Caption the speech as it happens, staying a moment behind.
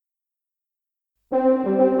Yo,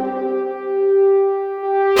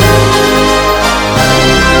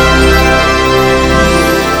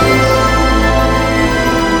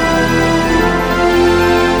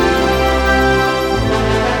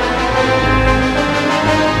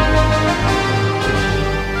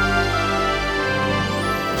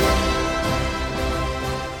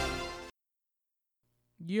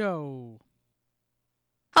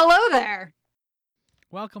 Hello there.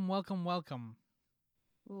 welcome, welcome, welcome.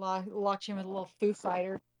 Watching with a little Foo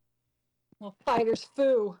Fighter. Little Fighters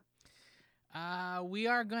Foo. We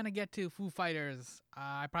are gonna get to Foo Fighters.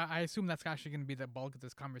 I assume that's actually gonna be the bulk of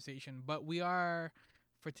this conversation, but we are,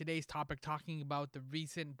 for today's topic, talking about the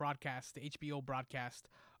recent broadcast, the HBO broadcast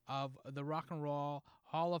of the Rock and Roll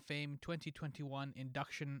Hall of Fame 2021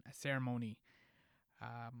 induction ceremony.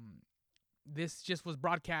 Um, this just was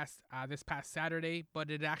broadcast this past Saturday, but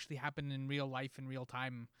it actually happened in real life, in real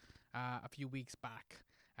time, a few weeks back.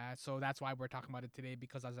 So that's why we're talking about it today,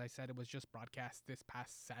 because as I said, it was just broadcast this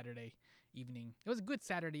past Saturday evening. It was a good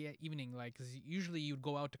Saturday evening, like, because usually you'd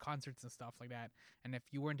go out to concerts and stuff like that, and if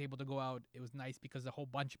you weren't able to go out, it was nice because a whole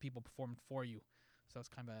bunch of people performed for you. So it's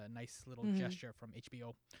kind of a nice little gesture from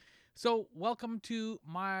HBO. So, welcome to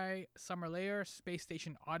my summer layer, Space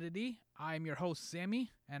Station Oddity. I am your host,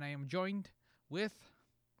 Sammy, and I am joined with.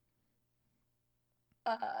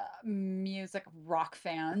 Music rock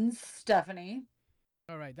fans, Stephanie.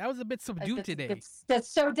 All right, that was a bit subdued today. That's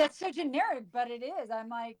so generic, but it is. I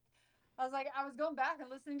was going back and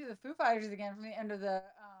listening to the Foo Fighters again from the end of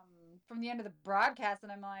the broadcast,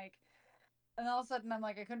 and and all of a sudden I'm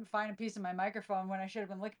like, I couldn't find a piece of my microphone when I should have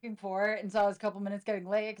been looking for it, and so I was a couple minutes getting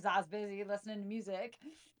late because I was busy listening to music.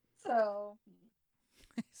 So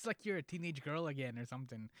It's like you're a teenage girl again or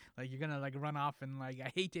something. Like you're gonna like run off and like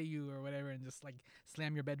I hate you or whatever and just like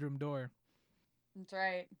slam your bedroom door. that's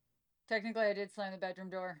right. Technically, I did slam the bedroom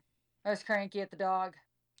door. I was cranky at the dog.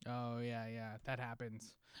 Oh yeah, yeah, that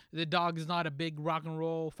happens. The dog is not a big rock and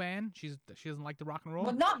roll fan. She doesn't like the rock and roll.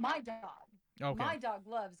 Well, not my dog. Okay. My dog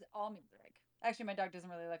loves all music. Actually, my dog doesn't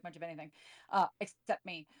really like much of anything, except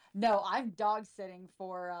me. No, I'm dog sitting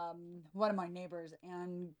for one of my neighbors,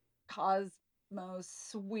 and Cosmo's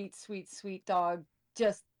sweet, sweet, sweet dog,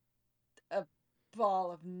 just a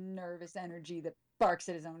ball of nervous energy that barks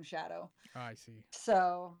at his own shadow. Oh, I see.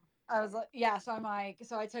 So I was like, yeah. So I'm like,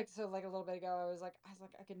 so I took so like a little bit ago.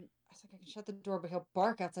 I can shut the door, but he'll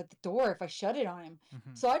bark outside the door if I shut it on him.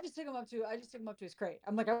 Mm-hmm. So I just took him up to his crate.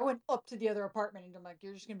 I'm like, I went up to the other apartment, and I'm like,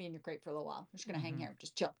 you're just gonna be in your crate for a little while. You're just gonna hang here,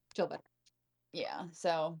 just chill better. Yeah.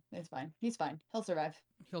 So it's fine. He's fine. He'll survive.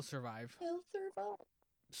 He'll survive. He'll survive.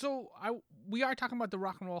 So we are talking about the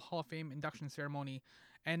Rock and Roll Hall of Fame induction ceremony,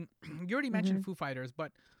 and you already mentioned Foo Fighters,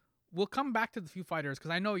 but we'll come back to the Foo Fighters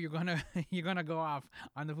because I know you're gonna you're gonna go off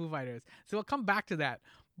on the Foo Fighters. So we'll come back to that.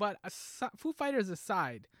 But Foo Fighters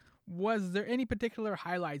aside, was there any particular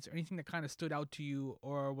highlights or anything that kind of stood out to you,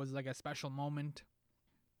 or was like a special moment?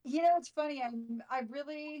 You know, it's funny. I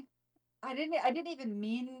really, I didn't even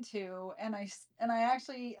mean to, and I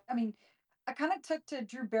actually, I mean, I kind of took to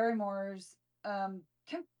Drew Barrymore's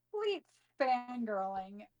complete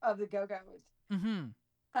fangirling of the Go Go's. Mm-hmm.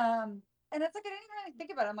 And it's like I didn't even really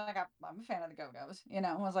think about it. I'm like, I'm a fan of the Go Go's, you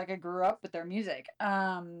know. I was like, I grew up with their music,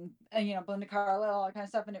 and you know, Belinda Carlisle, all that kind of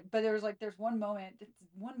stuff. But there's one moment,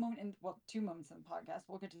 in well, two moments in the podcast.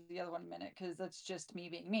 We'll get to the other one in a minute because that's just me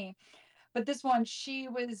being me. But this one, she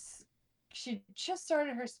just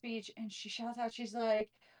started her speech and she shouts out, she's like,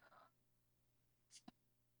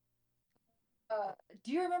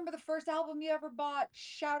 "Do you remember the first album you ever bought?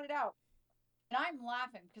 Shout it out." And I'm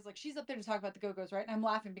laughing because like she's up there to talk about the Go Go's, right? And I'm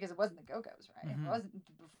laughing because it wasn't the Go Go's, right? Mm-hmm. It wasn't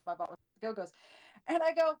I bought the Go Go's, and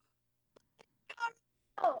I go,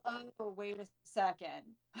 oh, wait a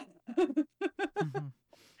second. Mm-hmm.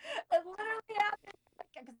 It literally happened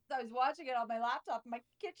because I was watching it on my laptop in my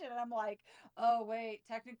kitchen, and I'm like, oh wait,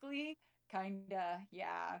 technically, kinda,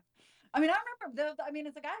 yeah. I mean, I remember I mean,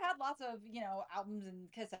 it's like I had lots of albums and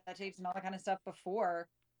cassette tapes and all that kind of stuff before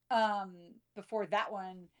that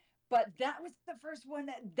one, but that was the first one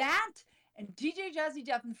that and DJ Jazzy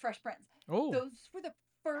Jeff and the Fresh Prince. Oh. Those were the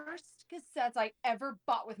first cassettes I ever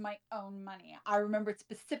bought with my own money. I remember it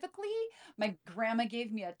specifically. My grandma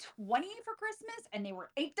gave me a 20 for Christmas, and they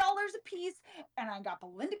were $8 a piece. And I got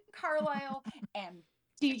Belinda Carlisle and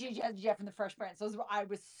DJ Jazzy Jeff and the Fresh Prince. Those were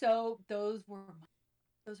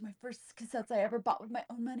my first cassettes I ever bought with my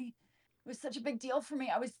own money. It was such a big deal for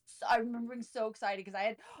me. I remember being so excited because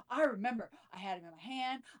I remember I had him in my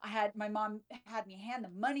hand. My mom had me hand the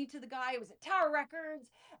money to the guy. It was at Tower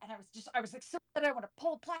Records, and I was like so that I want to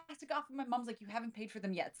pull the plastic off. And my mom's like, "You haven't paid for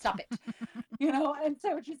them yet. Stop it." And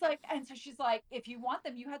so she's like, if you want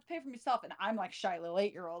them, you have to pay for them yourself. And I'm like shy little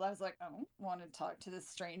 8-year-old. I was like, I don't want to talk to this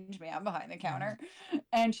strange man behind the counter.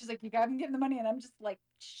 And she's like, you got to give him the money. And I'm just like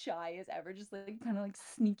shy as ever, just like kind of like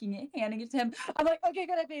sneaking it, handing it to him. I'm like, okay,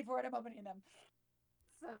 good, I paid for it. I'm opening them.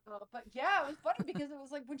 So, but yeah, it was funny because it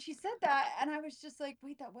was like when she said that, and I was just like,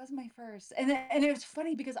 wait, that was my first. And it was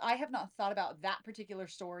funny because I have not thought about that particular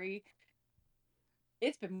story.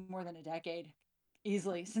 It's been more than a decade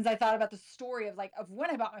easily since I thought about the story of like of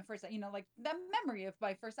when I bought my first, like that memory of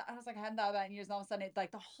my first. I was like, I hadn't thought about it in years, and all of a sudden, it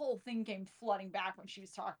like the whole thing came flooding back when she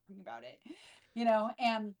was talking about it,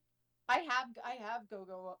 And I have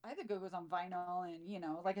Go-Go. I have the Go-Go's on vinyl, and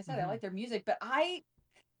like I said, I like their music, but I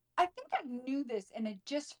think I knew this and I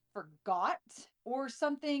just forgot or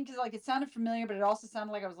something because like it sounded familiar, but it also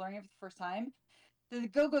sounded like I was learning it for the first time. The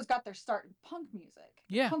Go-Go's got their start in punk music,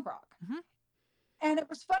 punk rock. And it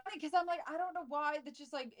was funny because I'm like, I don't know why. That's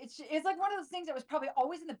just like it's like one of those things that was probably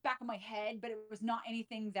always in the back of my head, but it was not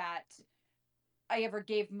anything that I ever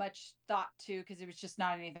gave much thought to because it was just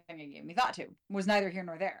not anything I gave me thought to. It was neither here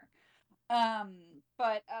nor there.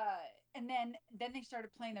 But and then they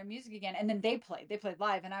started playing their music again, and then they played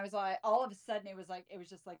live, and I was like, all of a sudden it was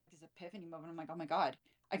just like this epiphany moment. I'm like, oh my god,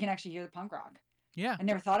 I can actually hear the punk rock. Yeah, I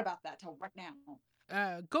never thought about that till right now.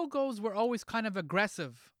 Go-Go's were always kind of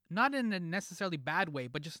aggressive, not in a necessarily bad way,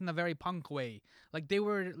 but just in a very punk way. Like they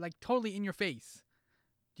were like totally in your face.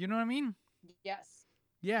 Do you know what I mean? Yes.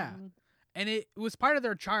 Yeah. And it was part of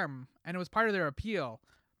their charm, and it was part of their appeal.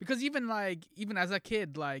 Because even as a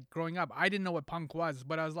kid, like growing up, I didn't know what punk was,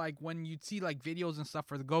 but I was like, when you'd see like videos and stuff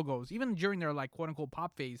for the Go-Go's, even during their like quote unquote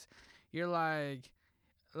pop phase, you're like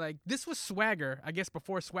this was swagger, I guess,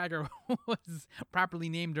 before swagger was properly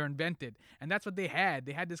named or invented. And that's what they had.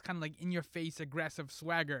 They had this kind of like in your face aggressive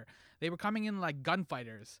swagger. They were coming in like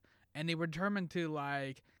gunfighters, and they were determined to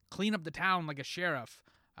like clean up the town like a sheriff,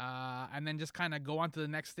 and then just kind of go on to the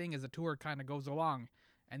next thing as the tour kind of goes along.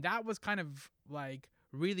 And that was kind of like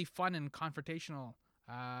really fun and confrontational.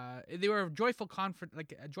 They were joyful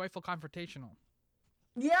confrontational.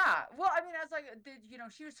 Yeah. Well, I mean, as like,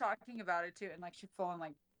 she was talking about it too, and like she full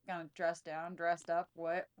like kind of dressed up,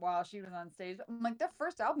 while she was on stage. I'm like, their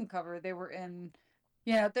first album cover, they were in,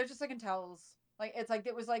 they're just like in towels. Like it's like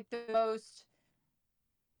it was like the most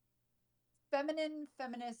feminine,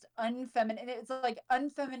 feminist, unfeminine. It's like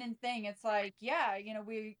unfeminine thing. It's like, yeah,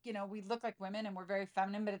 we look like women and we're very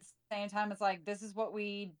feminine, but at the same time, it's like this is what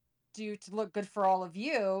we do to look good for all of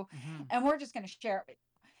you, and we're just gonna share it.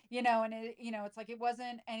 And it's like it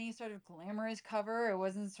wasn't any sort of glamorous cover. It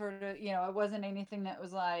wasn't sort of, it wasn't anything that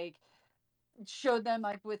was like showed them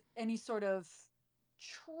like with any sort of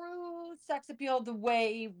true sex appeal the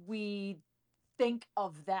way we think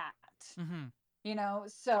of that.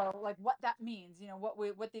 So like what that means,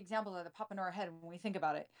 what the examples are that pop into our head when we think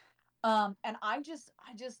about it. And I just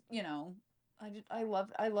I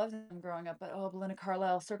loved them growing up, but Belinda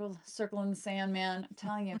Carlisle, circle in the sand, man. I'm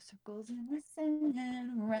telling you, circles in the sand,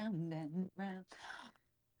 round and round.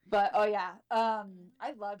 But yeah,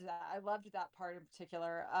 I loved that. I loved that part in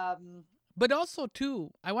particular. But also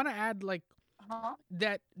too, I want to add like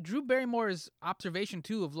that Drew Barrymore's observation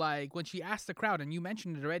too of like when she asked the crowd, and you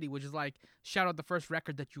mentioned it already, which is like shout out the first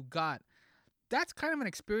record that you got. That's kind of an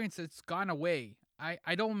experience that's gone away.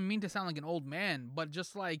 I don't mean to sound like an old man, but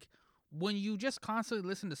just like when you just constantly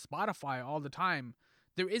listen to Spotify all the time,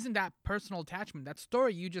 there isn't that personal attachment. That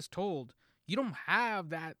story you just told, you don't have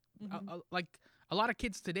that. Like a lot of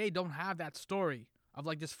kids today don't have that story of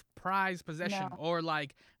like this prized possession, or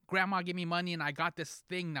like grandma gave me money and I got this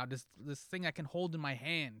thing now, this thing I can hold in my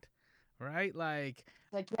hand, right? Like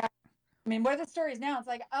yeah. I mean, what are the stories now? It's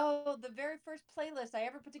like, oh, the very first playlist I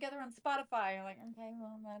ever put together on Spotify. You're like, okay,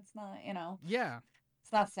 well, that's not, yeah,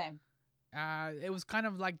 it's not the same. It was kind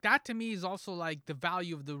of like that to me is also like the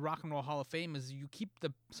value of the Rock and Roll Hall of Fame is you keep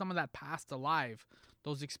some of that past alive,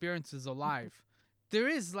 those experiences alive. There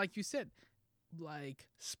is, like you said, like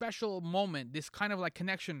special moment, this kind of like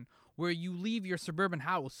connection where you leave your suburban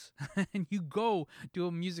house and you go to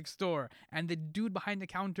a music store, and the dude behind the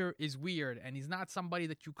counter is weird and he's not somebody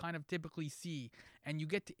that you kind of typically see, and you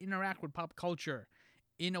get to interact with pop culture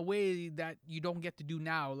in a way that you don't get to do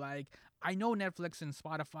now. Like, I know Netflix and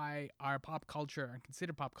Spotify are pop culture and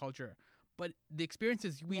consider pop culture, but the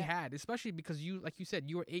experiences we had, especially because you, like you said,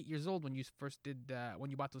 you were 8 years old when you first did when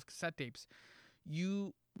you bought those cassette tapes.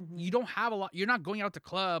 You don't have a lot. You're not going out to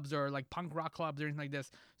clubs or like punk rock clubs or anything like this.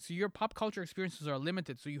 So your pop culture experiences are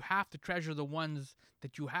limited. So you have to treasure the ones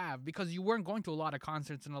that you have, because you weren't going to a lot of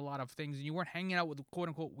concerts and a lot of things, and you weren't hanging out with quote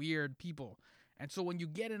unquote weird people. And so when you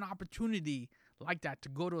get an opportunity like that to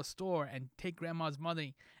go to a store and take grandma's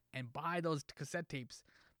money and buy those cassette tapes,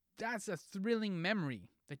 that's a thrilling memory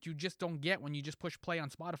that you just don't get when you just push play on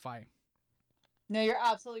Spotify. No, you're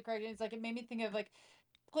absolutely correct. It's like it made me think of like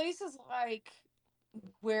places like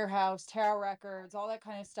Warehouse, Tower Records, all that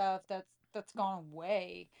kind of stuff that's gone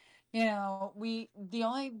away. You know, the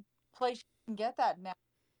only place you can get that now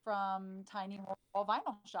from tiny wall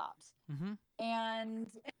vinyl shops. Mm-hmm. And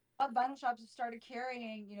a lot of vinyl shops have started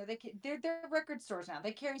carrying, you know, they're record stores now.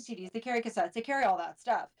 They carry CDs, they carry cassettes, they carry all that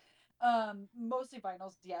stuff. Mostly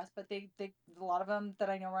vinyls, yes, but they a lot of them that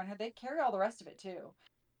I know around here, they carry all the rest of it too.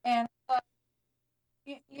 And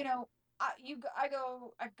you know, I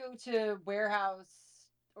go to Warehouse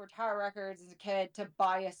or Tower Records as a kid to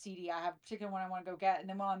buy a CD. I have a particular one I want to go get, and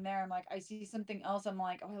then while I'm there, I'm like, I see something else. I'm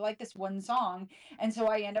like, oh, I like this one song, and so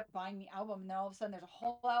I end up buying the album. And then all of a sudden, there's a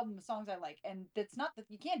whole album of songs I like, and it's not that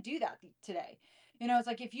you can't do that today. You know, it's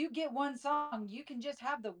like if you get one song, you can just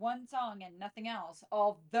have the one song and nothing else.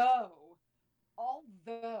 Although,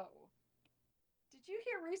 did you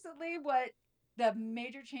hear recently what the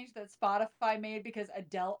major change that Spotify made because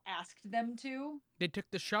Adele asked them to? They took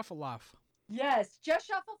the shuffle off. Yes, just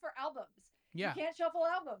shuffle for albums. Yeah. You can't shuffle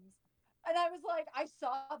albums. And I was like, I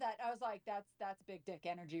saw that. I was like, that's big dick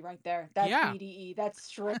energy right there. That's BDE. That's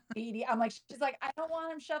straight BDE. I'm like, she's like, I don't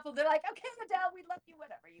want them shuffled. They're like, okay, Adele, we let you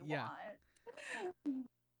whatever you want.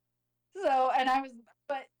 So, and I was,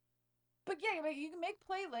 but yeah, you can make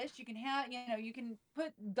playlists. You can have, you know, you can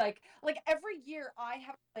put like every year I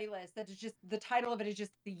have a playlist that is just the title of it is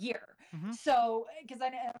just the year. Mm-hmm. So, because I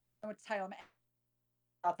know what title I'm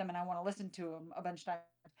about them and I want to listen to them a bunch of times,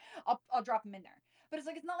 I'll drop them in there. But it's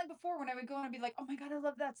like it's not like before when I would go and I'd be like, oh my god, I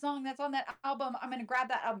love that song that's on that album. I'm gonna grab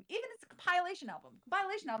that album, even if it's a compilation album.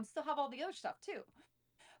 Compilation albums still have all the other stuff too.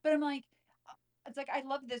 But I'm like, it's like I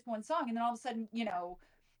love this one song, and then all of a sudden, you know,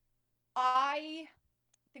 I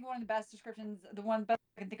think one of the best descriptions, the one best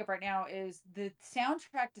I can think of right now, is the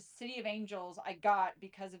soundtrack to City of Angels I got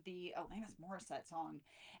because of the Alanis Morissette song.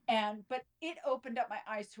 But it opened up my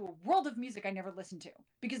eyes to a world of music I never listened to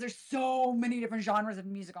because there's so many different genres of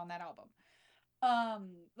music on that album.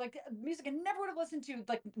 Like music I never would have listened to.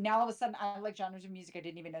 Like now all of a sudden I like genres of music I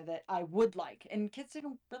didn't even know that I would like. And kids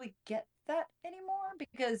don't really get that anymore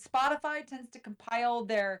because Spotify tends to compile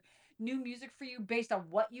their new music for you based on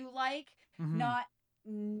what you like, not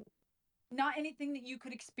anything that you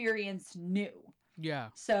could experience new. Yeah.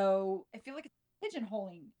 So I feel like it's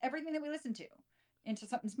pigeonholing everything that we listen to into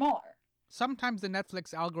something smaller. Sometimes the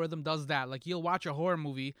Netflix algorithm does that. Like you'll watch a horror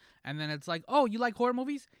movie and then it's like, oh, you like horror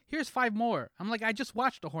movies? Here's 5 more. I'm like, I just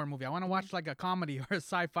watched a horror movie. I want to watch like a comedy or a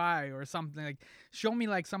sci-fi or something. Like show me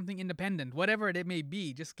like something independent, whatever it may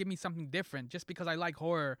be. Just give me something different. Just because I like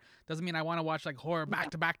horror doesn't mean I want to watch like horror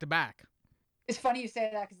back to back to back. It's funny you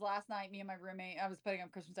say that because last night, me and my roommate, I was putting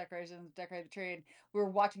up Christmas decorations, decorated the tree, and we were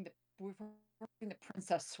watching the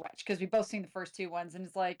Princess Switch because we both seen the first 2 ones, and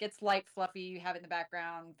it's like it's light, fluffy. You have it in the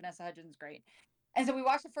background. Vanessa Hudgens, great. And so we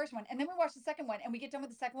watched the first one, and then we watched the second one, and we get done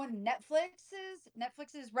with the second one.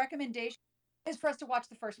 Netflix's recommendation is for us to watch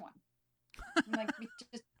the first one. I'm like, we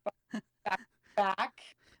just back.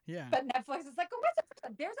 Yeah. But Netflix is like, oh, what's the first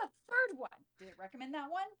one? There's a third one. Did it recommend that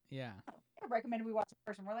one? Yeah. I recommended we watch the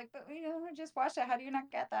first one. We're like, but we just watched it. How do you not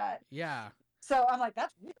get that? Yeah. So I'm like,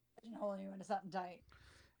 that's really pigeonholing you into something tight.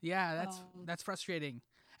 Yeah, that's frustrating.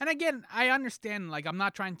 And again, I understand, like, I'm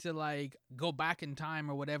not trying to, like, go back in time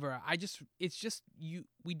or whatever. It's just,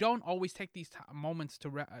 we don't always take these moments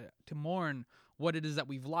to mourn what it is that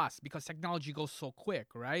we've lost because technology goes so quick,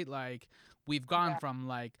 right? Like, we've gone from,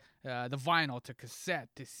 like, the vinyl to cassette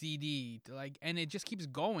to CD to, like, and it just keeps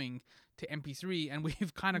going to MP3, and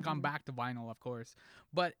we've kind of gone back to vinyl, of course.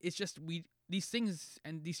 But it's just, these things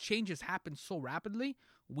and these changes happen so rapidly,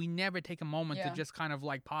 we never take a moment to just kind of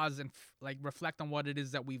like pause and like reflect on what it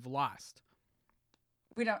is that we've lost.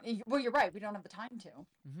 We don't. Well, you're right. We don't have the time to.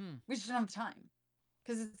 We just don't have time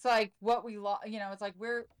because it's like what we lost. You know, it's like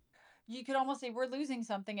you could almost say we're losing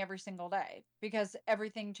something every single day because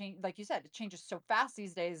everything changes. Like you said, it changes so fast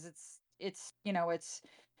these days. It's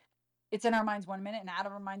in our minds 1 minute and out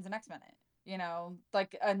of our minds the next minute. You know,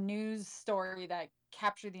 like a news story that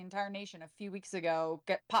captured the entire nation a few weeks ago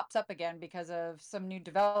pops up again because of some new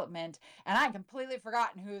development, and I completely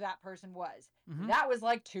forgotten who that person was. That was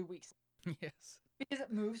like 2 weeks ago. Yes, because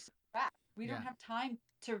it moves fast. We don't have time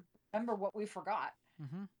to remember what we forgot.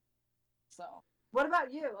 So what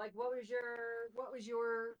about you? Like what was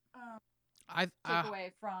your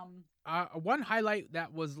takeaway from one highlight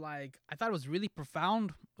that was like I thought was really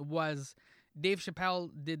profound was Dave Chappelle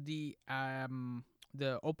did the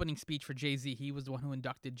opening speech for Jay-Z. He was the one who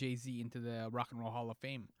inducted Jay-Z into the Rock and Roll Hall of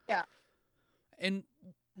Fame. Yeah. And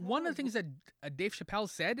one of the things that Dave Chappelle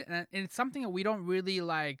said, and it's something that we don't really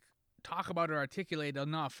like talk about or articulate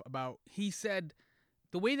enough about. He said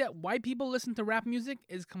the way that white people listen to rap music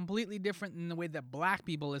is completely different than the way that black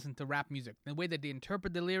people listen to rap music, the way that they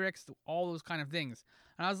interpret the lyrics, all those kind of things.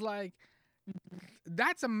 And I was like,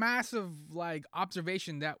 that's a massive like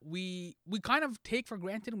observation that we kind of take for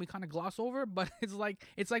granted and we kind of gloss over, but it's like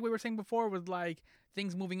we were saying before with like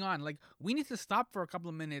things moving on. Like we need to stop for a couple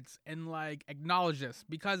of minutes and like acknowledge this,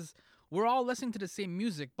 because we're all listening to the same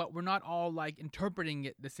music, but we're not all like interpreting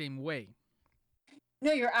it the same way.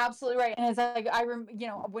 No, you're absolutely right. And it's like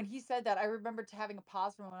when he said that, I remember having a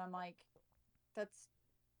pause for a moment. I'm like, that's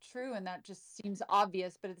true, and that just seems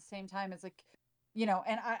obvious, but at the same time, it's like,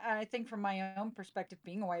 and I think from my own perspective,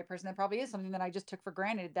 being a white person, that probably is something that I just took for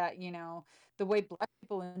granted, that the way black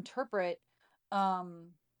people interpret all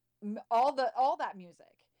that music.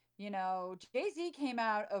 Jay-Z came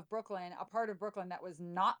out of Brooklyn, a part of Brooklyn that was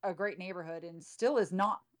not a great neighborhood and still is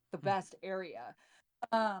not the best area.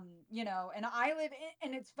 And I live in,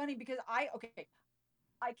 and it's funny because I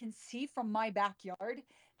can see from my backyard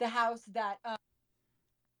the house that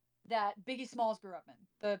Biggie Smalls grew up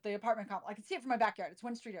in, the apartment complex. I can see it from my backyard. It's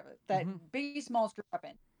one street over that Biggie Smalls grew up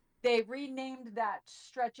in. They renamed that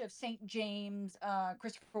stretch of St. James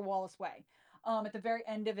Christopher Wallace Way. At the very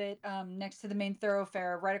end of it, next to the main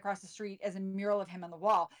thoroughfare, right across the street, as a mural of him on the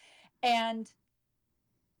wall. And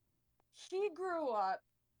he grew up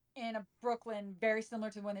in a Brooklyn very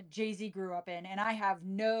similar to the one that Jay-Z grew up in, and I have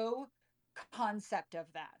no concept of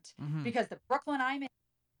that, because the Brooklyn I'm in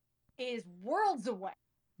is worlds away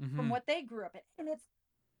from what they grew up in, and it's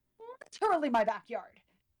literally my backyard.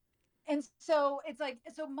 And so it's like,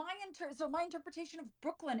 my interpretation of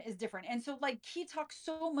Brooklyn is different. And so like he talks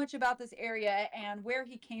so much about this area and where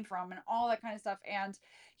he came from and all that kind of stuff. And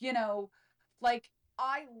like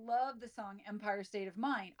I love the song Empire State of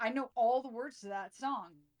Mind. I know all the words to that song.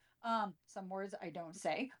 Some words I don't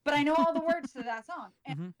say, but I know all the words to that song.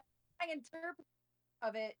 And my interpretation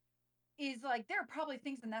of it is like, there are probably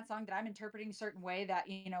things in that song that I'm interpreting a certain way that,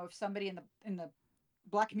 if somebody in the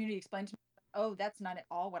Black community explained to me, oh, that's not at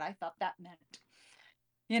all what I thought that meant.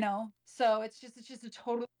 So it's just a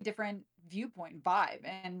totally different viewpoint vibe.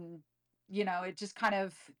 And, it just kind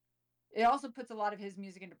of, it also puts a lot of his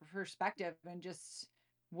music into perspective, and just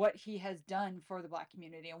what he has done for the Black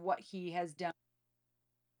community and what he has done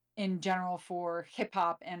in general for hip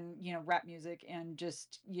hop and, rap music, and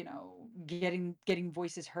just, getting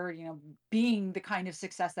voices heard, being the kind of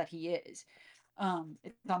success that he is.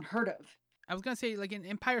 It's unheard of. I was gonna say, like in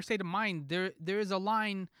Empire State of Mind, there is a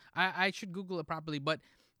line. I should Google it properly, but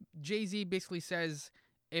Jay-Z basically says,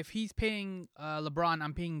 if he's paying LeBron,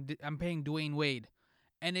 I'm paying Dwayne Wade,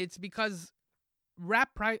 and it's because drug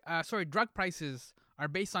prices are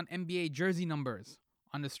based on NBA jersey numbers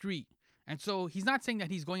on the street, and so he's not saying that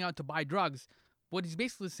he's going out to buy drugs. What he's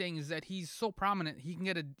basically saying is that he's so prominent, he can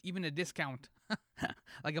get even a discount,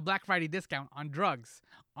 like a Black Friday discount on drugs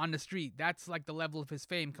on the street. That's like the level of his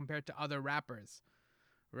fame compared to other rappers,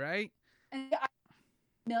 right? And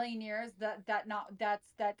millionaires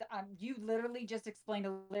you literally just explained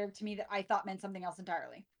a lyric to me that I thought meant something else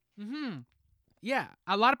entirely. Yeah,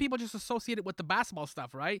 a lot of people just associate it with the basketball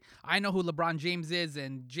stuff, right? I know who LeBron James is,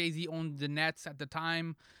 and Jay-Z owned the Nets at the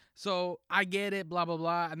time, so I get it, blah, blah,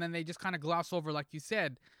 blah. And then they just kind of gloss over, like you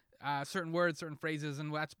said, certain words, certain phrases,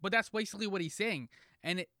 but that's basically what he's saying.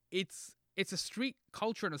 And it's a street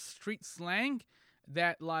culture and a street slang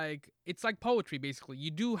that, like, it's like poetry, basically.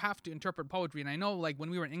 You do have to interpret poetry. And I know, like, when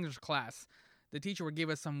we were in English class, the teacher would give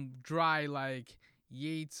us some dry, like,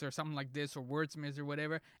 Yeats or something like this, or Wordsmith or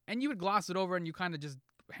whatever, and you would gloss it over and you kind of just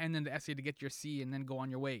hand in the essay to get your C and then go on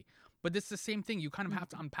your way. But it's the same thing. You kind of have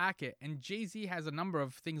to unpack it. And Jay-Z has a number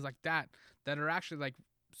of things like that are actually like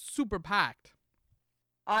super packed.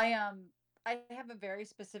 I have a very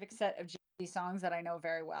specific set of Jay-Z songs that I know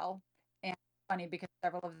very well. And it's funny because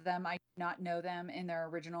several of them, I do not know them in their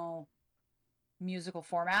original musical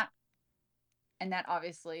format. And that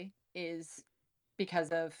obviously is because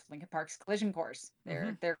of Linkin Park's Collision Course.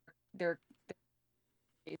 They're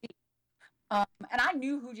Jay-Z. And I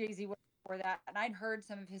knew who Jay-Z was before that, and I'd heard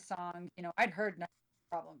some of his songs. I'd heard No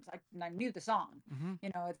Problems. I knew the song.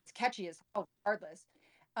 It's catchy as hell, regardless.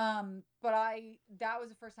 But that was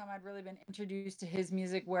the first time I'd really been introduced to his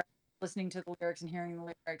music, where listening to the lyrics and hearing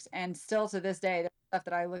the lyrics. And still to this day, the stuff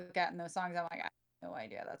that I look at in those songs, I'm like, I have no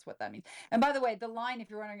idea that's what that means. And by the way, the line, if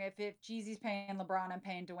you're wondering if Jeezy's paying LeBron, I'm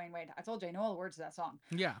paying Dwayne Wade, I told you I know all the words to that song.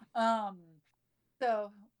 Yeah.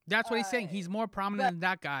 So that's what he's saying. He's more prominent than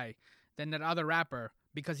that guy, than that other rapper,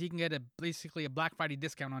 because he can get basically a Black Friday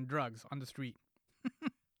discount on drugs on the street.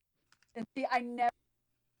 And see,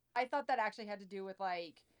 I thought that actually had to do with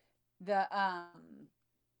like the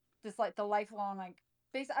this like the lifelong like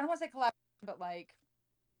I don't want to say collaboration, but like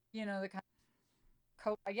the kind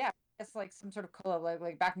of yeah, I guess like some sort of collab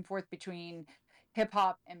like back and forth between hip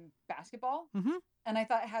hop and basketball. Mm-hmm. And I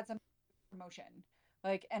thought it had some promotion.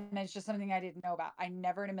 Like, and it's just something I didn't know about. I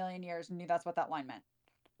never in a million years knew that's what that line meant.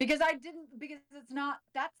 Because it's not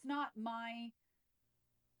that's not my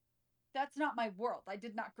world. I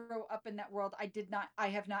did not grow up in that world. I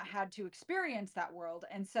have not had to experience that world.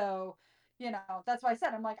 And so, that's why I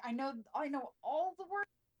said, I'm like, I know all the words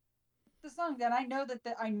of the song, that I know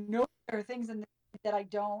I know there are things in that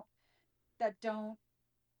that don't,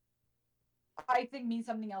 I think mean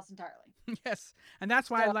something else entirely. Yes, and that's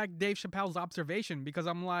why I So, like Dave Chappelle's observation, because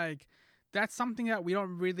I'm like, that's something that we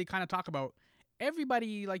don't really kind of talk about.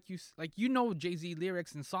 Everybody, like you know Jay-Z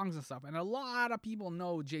lyrics and songs and stuff, and a lot of people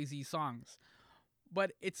know Jay-Z songs,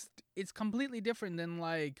 but it's completely different than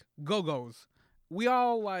like Go-Go's. We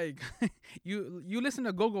all like you listen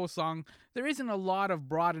to Go-Go song, there isn't a lot of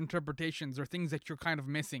broad interpretations or things that you're kind of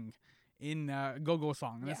missing in Go-Go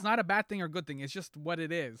song, and yeah. it's not a bad thing or good thing. It's just what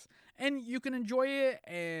it is, and you can enjoy it,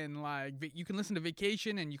 and like you can listen to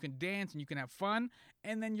Vacation, and you can dance, and you can have fun,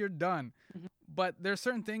 and then you're done. Mhm. But there's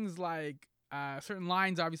certain things like certain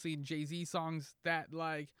lines, obviously in Jay-Z songs, that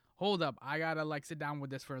like, hold up, I gotta like sit down with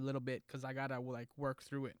this for a little bit because I gotta like work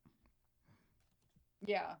through it.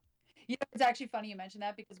 Yeah. It's actually funny you mentioned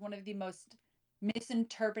that, because one of the most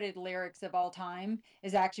misinterpreted lyrics of all time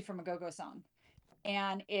is actually from a go-go song.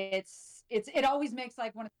 And it always makes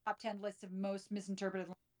like one of the top 10 lists of most misinterpreted,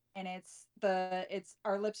 and it's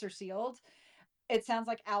Our Lips Are Sealed. It sounds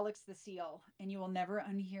like Alex the Seal, and you will never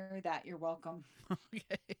unhear that. You're welcome.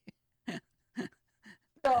 Okay.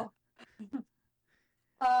 So,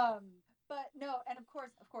 but no, and of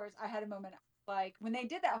course, I had a moment like when they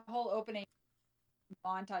did that whole opening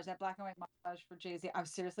montage, that black and white montage for Jay-Z. I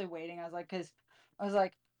was seriously waiting. I was like, because I was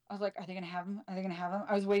like, are they gonna have him? Are they gonna have him?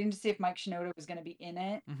 I was waiting to see if Mike Shinoda was gonna be in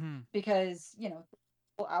it, Mm-hmm. because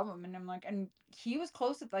whole album, and I'm like, and he was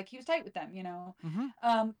close with, like, he was tight with them. Mm-hmm.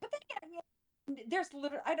 But then there's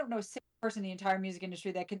literally, I don't know, a single person in the entire music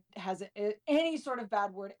industry that has any sort of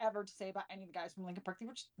bad word ever to say about any of the guys from Linkin Park,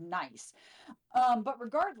 which is nice. But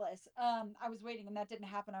regardless, I was waiting, and that didn't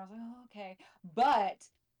happen. I was like, oh, okay, but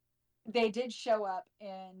they did show up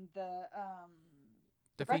in The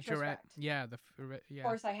the featurette, retrospect. yeah, Of yeah.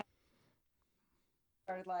 course, I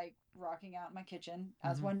started like rocking out in my kitchen,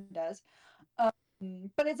 as Mm-hmm. one does.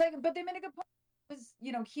 But it's like, but they made a good point. It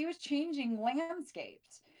was, he was changing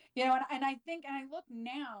landscapes, and I think, and I look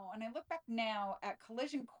back now at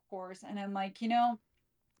Collision Course, and I'm like,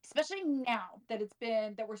 especially now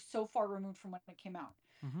that we're so far removed from when it came out.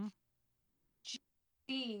 Mm-hmm.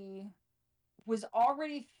 G was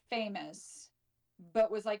already famous,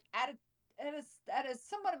 but was like at a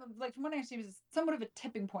somewhat of a, like, from what I understand, was somewhat of a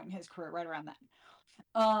tipping point in his career right around then.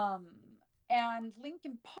 And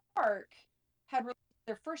Linkin Park had released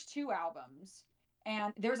their first two albums,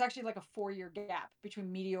 and there was actually like a 4-year gap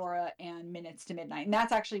between Meteora and Minutes to Midnight, and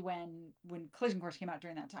that's actually when Collision Course came out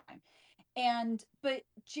during that time. But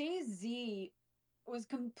Jay-Z was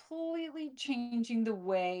completely changing the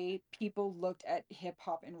way people looked at hip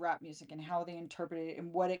hop and rap music, and how they interpreted it,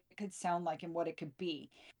 and what it could sound like, and what it could be.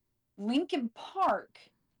 Linkin Park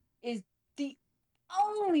is the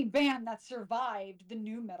only band that survived the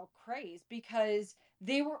new metal craze, because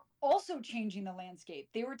they were also changing the landscape.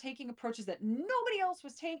 They were taking approaches that nobody else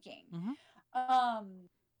was taking. Mm-hmm. Um,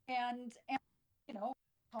 and you know,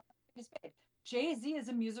 Jay-Z is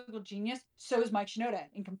a musical genius. So is Mike Shinoda,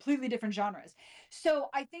 in completely different genres. So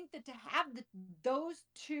I think that to have those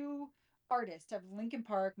two artists, of Linkin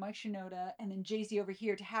Park, Mike Shinoda, and then Jay-Z over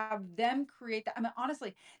here, to have them create that. I mean,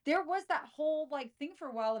 honestly, there was that whole like thing for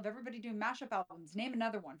a while of everybody doing mashup albums. Name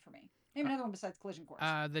another one for me. Name another one besides Collision Course.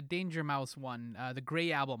 The Danger Mouse one, the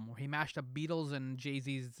Gray album, where he mashed up Beatles and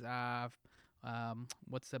Jay-Z's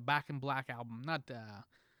what's the Back in Black album? Not the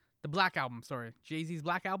Black album, sorry. Jay-Z's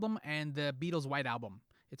Black album and the Beatles White album.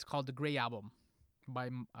 It's called the Gray album by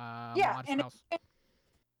Yeah, Modest and Mouse.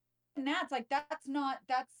 that's like, that's not,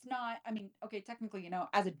 I mean, okay, technically,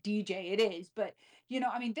 as a DJ it is, but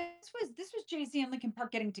I mean, this was Jay-Z and Linkin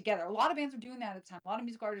Park getting together. A lot of bands were doing that at the time. A lot of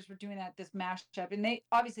musical artists were doing that, this mashup, and they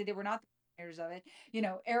were not the pioneers of it.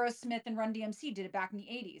 Aerosmith and Run DMC did it back in the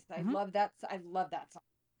 80s. Mm-hmm. I love that song.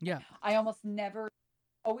 Yeah. I almost never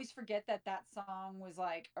always forget that song was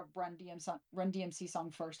like a Run DMC song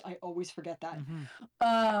first. I always forget that.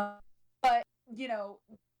 Mm-hmm. But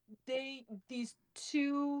these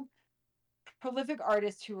two prolific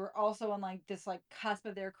artists who were also on like this like cusp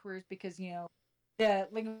of their careers, because the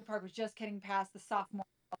Linkin Park was just getting past the sophomore,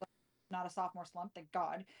 not a sophomore slump, thank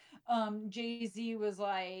God. Jay-Z was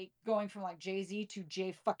like going from like Jay-Z to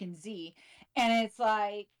J fucking Z. And it's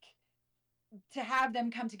like to have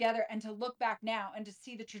them come together and to look back now and to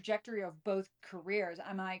see the trajectory of both careers.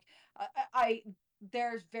 I'm like, I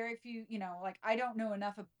there's very few, like I don't know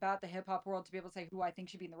enough about the hip hop world to be able to say who I think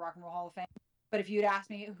should be in the Rock and Roll Hall of Fame. But if you'd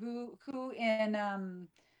ask me who in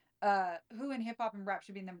hip hop and rap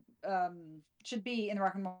should be in the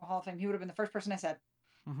Rock and Roll Hall of Fame, he would have been the first person I said.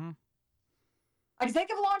 Mm-hmm. I could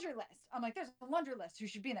think of a laundry list. I'm like, there's a laundry list who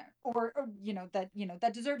should be in there, or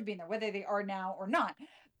that deserve to be in there, whether they are now or not.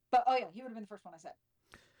 But oh yeah, he would have been the first one I said.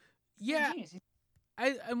 Yeah,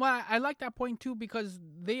 I like that point too, because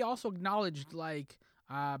they also acknowledged like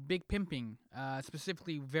big pimping,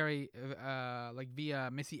 specifically very like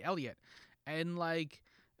via Missy Elliott, and like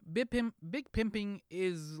big pimping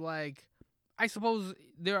is like, I suppose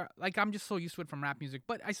there, like, I'm just so used to it from rap music,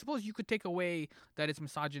 but I suppose you could take away that it's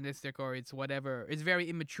misogynistic or it's whatever. It's very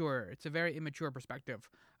immature. It's a very immature perspective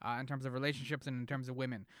in terms of relationships and in terms of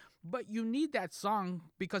women. But you need that song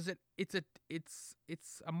because it's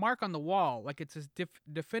a mark on the wall, like it's a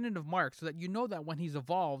definitive mark, so that you know that when he's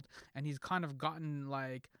evolved and he's kind of gotten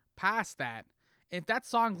like past that, if that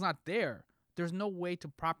song's not there, there's no way to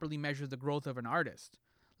properly measure the growth of an artist.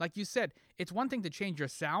 Like you said, it's one thing to change your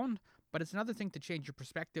sound, but it's another thing to change your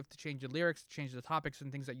perspective, to change the lyrics, to change the topics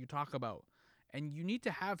and things that you talk about. And you need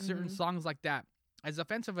to have certain songs like that, as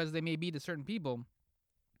offensive as they may be to certain people,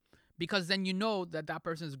 because then you know that that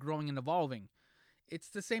person is growing and evolving. It's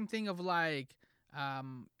the same thing of like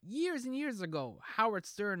years and years ago, Howard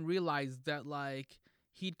Stern realized that like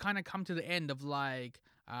he'd kind of come to the end of like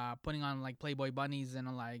putting on like Playboy bunnies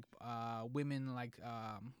and like women like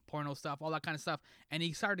porno stuff, all that kind of stuff, and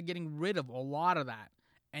he started getting rid of a lot of that.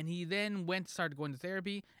 And he then started going to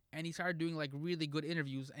therapy, and he started doing like really good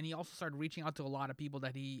interviews, and he also started reaching out to a lot of people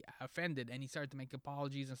that he offended, and he started to make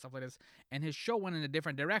apologies and stuff like this, and his show went in a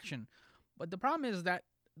different direction. But the problem is that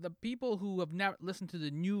the people who have never listened to the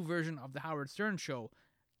new version of the Howard Stern show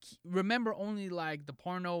remember only like the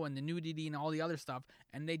porno and the nudity and all the other stuff,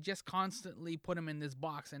 and they just constantly put him in this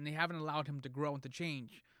box, and they haven't allowed him to grow and to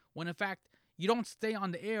change, when in fact you don't stay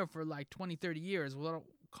on the air for like 20-30 years without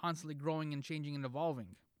constantly growing and changing and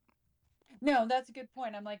evolving. No, that's a good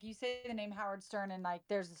point. I'm like, you say the name Howard Stern, and like,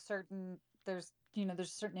 there's a certain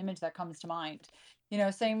image that comes to mind.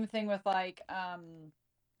 Same thing with like, oh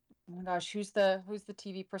my gosh, who's the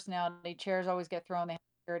TV personality? Chairs always get thrown. They have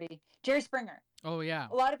security. Jerry Springer. Oh yeah.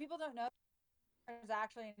 A lot of people don't know. Was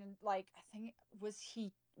actually like, I think was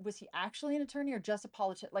he actually an attorney or just a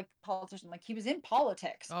politician? Like he was in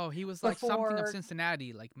politics. Oh, he was like something of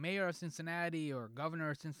Cincinnati, like mayor of Cincinnati or governor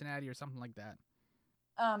of Cincinnati or something like that.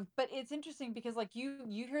 But it's interesting because like you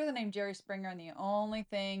hear the name Jerry Springer and the only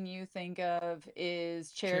thing you think of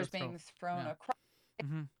is chairs being thrown across.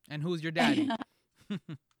 Mm-hmm. And who's your daddy?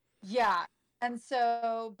 Yeah. And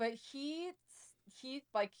so, but he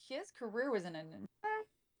like his career was in an entirely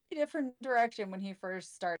different direction when he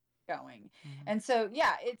first started going. Mm-hmm. And so,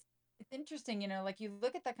 yeah, it's interesting, like you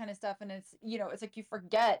look at that kind of stuff and it's, it's like you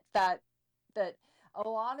forget that a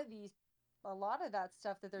lot of that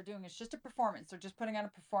stuff that they're doing is just a performance. They're just putting on a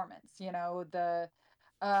performance.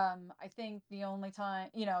 I think the only time,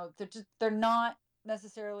 they're not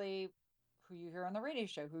necessarily who you hear on the radio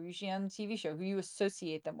show, who you see on the TV show, who you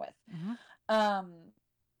associate them with. Mm-hmm.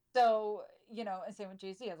 So, and same with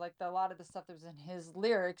Jay-Z, is like a lot of the stuff that was in his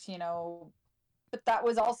lyrics, but that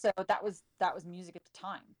was music at the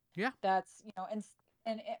time. Yeah. That's,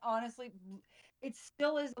 and it, honestly, it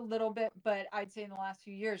still is a little bit, but I'd say in the last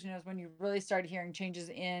few years, is when you really started hearing changes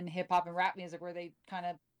in hip hop and rap music, where they kind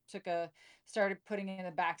of started putting it in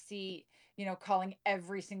the back seat, calling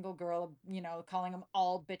every single girl, calling them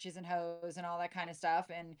all bitches and hoes and all that kind of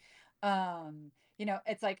stuff. And,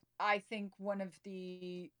 it's like, I think one of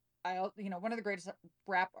the greatest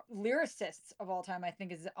rap lyricists of all time, I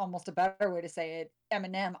think, is almost a better way to say it,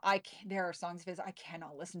 Eminem. There are songs of his I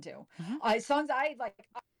cannot listen to. Mm-hmm. Songs I like.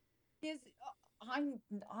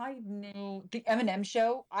 I knew the Eminem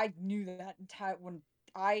show. I knew that when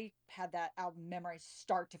I had that album memorized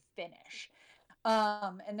start to finish.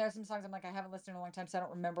 And there's some songs I'm like, I haven't listened in a long time, so I don't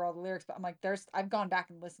remember all the lyrics, but I'm like, I've gone back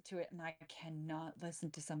and listened to it, and I cannot listen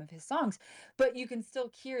to some of his songs, but you can still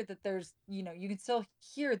hear that there's, you can still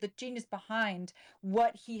hear the genius behind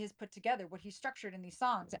what he has put together, what he's structured in these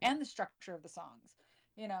songs, and the structure of the songs,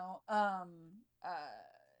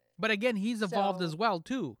 but again, he's evolved as well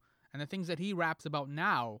too, and the things that he raps about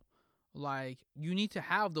now, like, you need to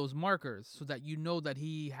have those markers so that you know that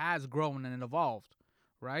he has grown and evolved,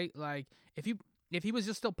 right? Like, if you if he was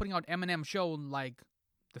just still putting out Eminem Show, like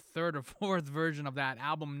the third or fourth version of that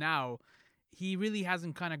album now, he really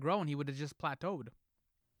hasn't kind of grown. He would have just plateaued.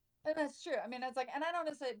 And that's true. I mean, it's like, and I don't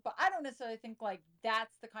necessarily think like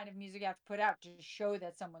that's the kind of music you have to put out to show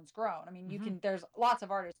that someone's grown. I mean, you can, there's lots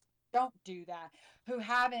of artists who don't do that, who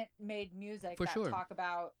haven't made music For that sure. talk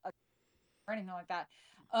about or anything like that.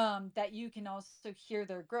 That you can also hear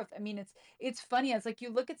their growth. I mean, it's funny. It's like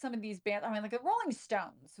you look at some of these bands. I mean, like the Rolling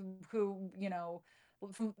Stones, who you know,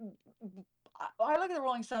 from I look at the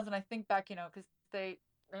Rolling Stones and I think back, you know, because they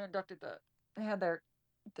inducted they had the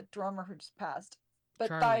drummer who just passed. But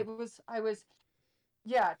Charlie. I was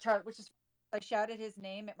yeah, Charlie, which is I shouted his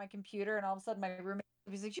name at my computer and all of a sudden my roommate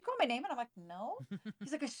was like, "You call my name?" And I'm like, "No."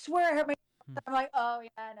 He's like, "I swear I heard my." I'm like, "Oh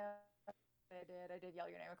yeah, no, I did yell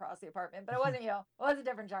your name across the apartment, but it wasn't you. It was a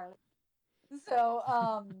different Charlie." So,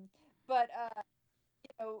 but you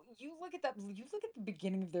know, you look at the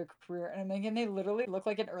beginning of their career, and I'm like, and they literally look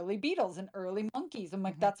like an early Beatles and early Monkeys. I'm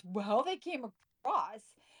like, that's how they came across,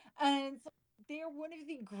 and so they're one of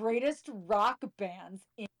the greatest rock bands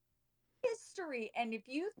in history. And if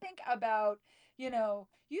you think about, you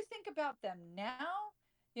think about them now,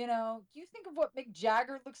 you think of what Mick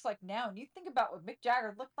Jagger looks like now, and you think about what Mick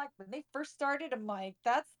Jagger looked like when they first started. I'm like,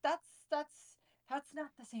 that's not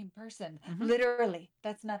the same person. Literally,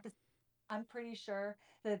 that's not the. I'm pretty sure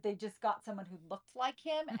that they just got someone who looked like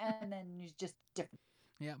him, and then he's just different.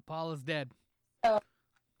 Yeah, Paul is dead. So,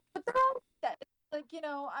 but they're all dead. Like,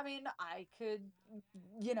 I mean, I could,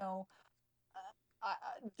 you know,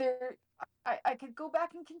 there I could go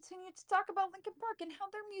back and continue to talk about Linkin Park and how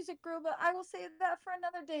their music grew, but I will say that for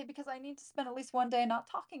another day because I need to spend at least one day not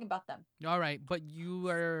talking about them. All right, but you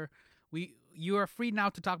are free now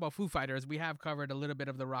to talk about Foo Fighters. We have covered a little bit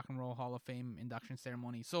of the Rock and Roll Hall of Fame induction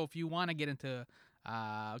ceremony. So if you want to get into,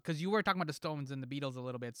 because you were talking about the Stones and the Beatles a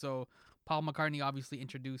little bit, so Paul McCartney obviously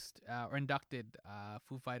introduced or inducted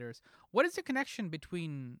Foo Fighters. What is the connection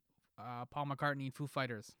between Paul McCartney and Foo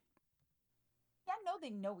Fighters? Yeah, I know they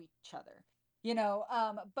know each other,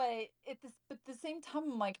 but at the same time,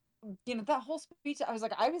 I'm like, that whole speech, I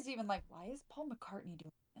was even like, why is Paul McCartney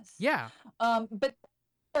doing this? Yeah. But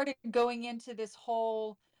started going into this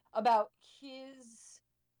whole about his.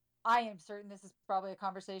 I am certain this is probably a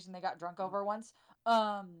conversation they got drunk over once.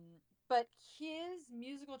 But his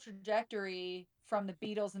musical trajectory from the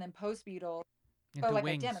Beatles and then post Beatles are Into like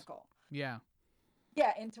Wings. identical. Yeah.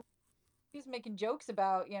 Yeah, into he was making jokes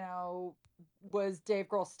about, was Dave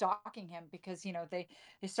Grohl stalking him because, they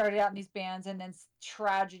started out in these bands and then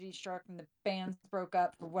tragedy struck and the bands broke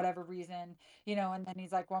up for whatever reason, and then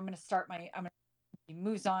he's like, well, he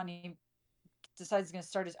moves on. He decides he's going to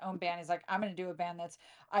start his own band. He's like, I'm going to do a band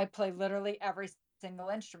I play literally every single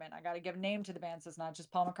instrument. I got to give a name to the band, so it's not just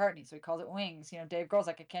Paul McCartney. So he calls it Wings. Dave Grohl's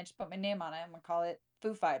like, I can't just put my name on it. I'm going to call it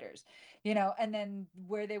Foo Fighters. And then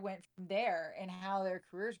where they went from there and how their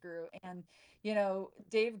careers grew. And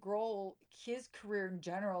Dave Grohl, his career in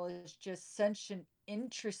general is just such an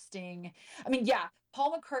interesting. I mean, yeah,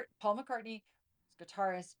 Paul McCartney,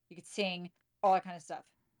 guitarist, he could sing, all that kind of stuff,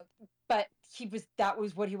 but that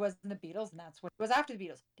was what he was in the Beatles, and that's what he was after the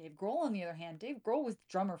Beatles. Dave Grohl, on the other hand, Dave Grohl was the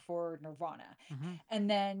drummer for Nirvana, and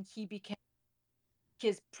then he became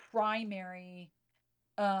his primary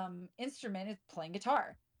instrument is playing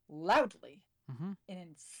guitar loudly and in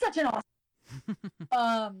such an awesome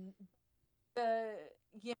the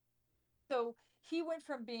you know, so he went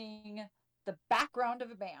from being the background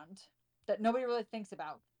of a band that nobody really thinks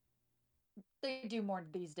about. They do more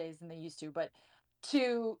these days than they used to, but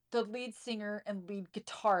to the lead singer and lead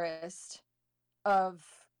guitarist of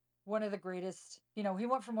one of the greatest, he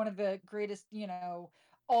went from one of the greatest,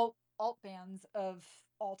 alt bands of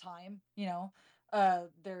all time,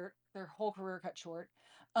 their whole career cut short,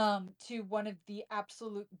 to one of the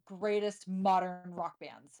absolute greatest modern rock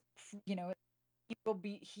bands.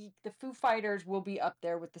 The Foo Fighters will be up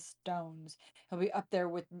there with the Stones. He'll be up there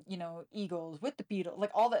with, Eagles, with the Beatles,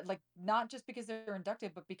 like all that, like not just because they're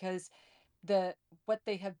inducted, but because what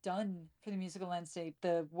they have done for the musical landscape,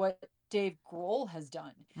 what Dave Grohl has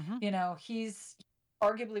done. He's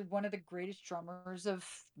arguably one of the greatest drummers of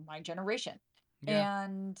my generation. Yeah.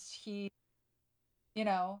 And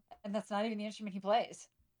and that's not even the instrument he plays.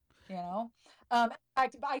 I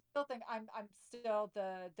still think I'm still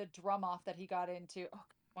the drum off that he got into. Oh,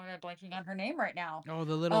 why am I blanking on her name right now? Oh,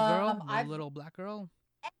 the little girl, the little black girl.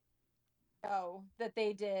 Oh, that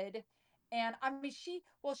they did, and I mean she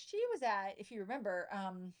was at, if you remember,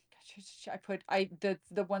 I put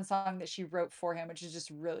the one song that she wrote for him, which is just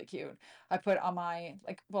really cute. I put on my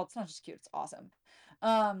it's not just cute, it's awesome.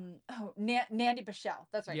 Nandi Bichelle,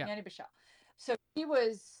 that's right, yeah. Nandi Bichelle. So he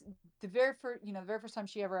was the very first, the very first time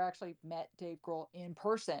she ever actually met Dave Grohl in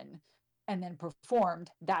person and then performed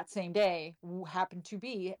that same day happened to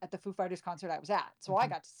be at the Foo Fighters concert I was at. So I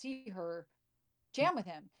got to see her jam with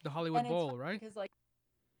him. The Hollywood And it's Bowl, funny right? because like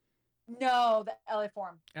no, the LA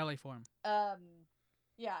Forum. LA Forum.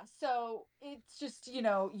 Yeah, so it's just,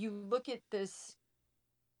 you look at this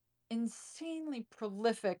insanely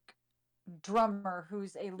prolific drummer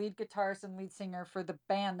who's a lead guitarist and lead singer for the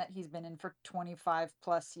band that he's been in for 25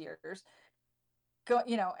 plus years.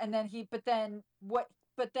 And then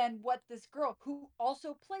what this girl who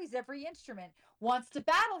also plays every instrument wants to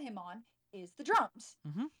battle him on is the drums.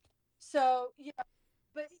 Mm-hmm. So,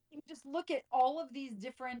 but you just look at all of these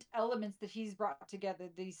different elements that he's brought together,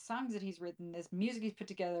 these songs that he's written, this music he's put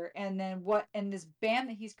together, and then and this band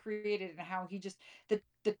that he's created, and how he just the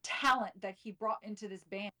talent that he brought into this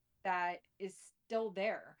band that is still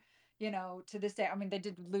there, to this day. I mean, they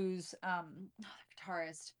did lose the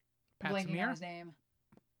guitarist. Pat Blanking Smear? on his name.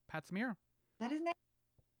 Pat Smear. Is that his name?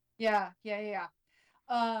 Yeah.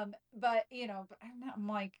 But but I'm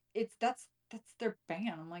like, that's their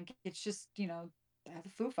band. I'm like, it's just, the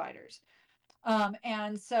Foo Fighters.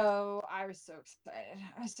 And so I was so excited.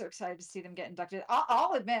 I was so excited to see them get inducted.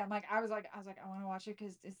 I'll admit, I was like, I want to watch it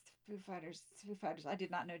because it's the Foo Fighters. It's Foo Fighters. I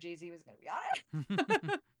did not know Jay-Z was going to be on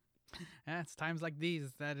it. Yeah, it's times like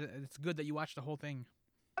these that it's good that you watch the whole thing.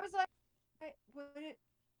 I was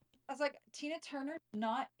like, Tina Turner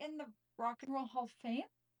not in the Rock and Roll Hall of Fame?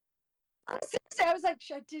 I was like,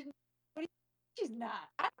 I didn't. What? She's not.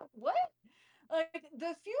 What? Like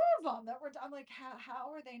the few of them that were, I'm like, how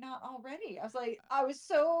are they not already? I was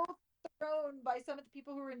so thrown by some of the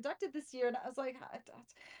people who were inducted this year, and I was like,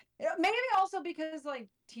 maybe also because like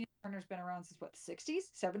Tina Turner's been around since what, the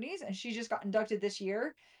 60s, 70s, and she just got inducted this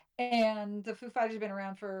year, and the Foo Fighters have been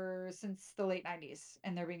around since the late 90s,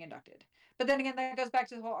 and they're being inducted. But then again, that goes back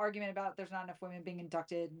to the whole argument about there's not enough women being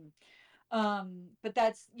inducted. But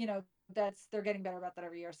that's, they're getting better about that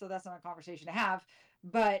every year, so that's not a conversation to have.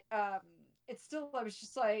 But it's still, I was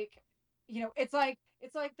just like, it's like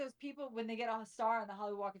those people when they get on a star on the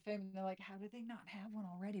Hollywood Walk of Fame, and they're like, how did they not have one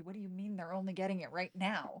already? What do you mean they're only getting it right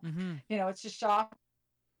now? Mm-hmm. It's just shocking.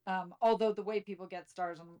 Although the way people get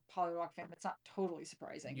stars on Hollywood Walk of Fame, it's not totally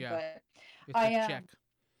surprising. Yeah. But It's a check.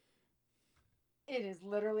 It is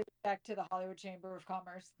literally back to the Hollywood Chamber of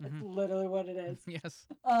Commerce. Mm-hmm. It's literally what it is. Yes.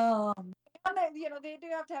 And they do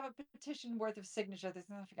have to have a petition worth of signatures. I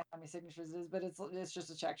forget how many signatures it is, but it's just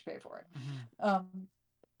a check to pay for it. Mm-hmm.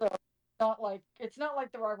 So it's not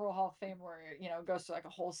like the Rock and Roll Hall of Fame where it goes to like a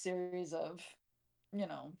whole series of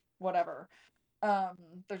whatever.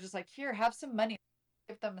 They're just like, here, have some money,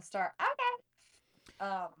 give them a star. Okay.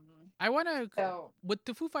 I want to with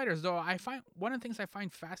the Foo Fighters though. I find one of the things I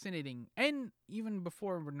find fascinating, and even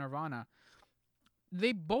before Nirvana,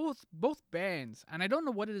 they both bands, and I don't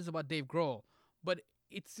know what it is about Dave Grohl, but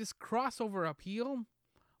it's this crossover appeal.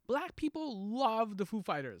 Black people love the Foo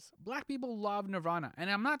Fighters. Black people love Nirvana, and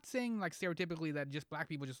I'm not saying like stereotypically that just black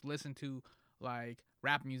people just listen to like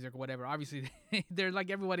rap music or whatever. Obviously, they're like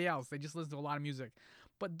everybody else. They just listen to a lot of music,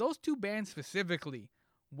 but those two bands specifically,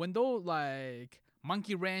 when those like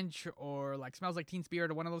Monkey Wrench or like Smells Like Teen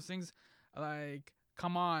Spirit or one of those things, like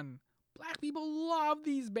come on. Black people love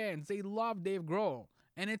these bands. They love Dave Grohl.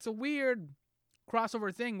 And it's a weird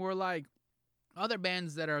crossover thing where like other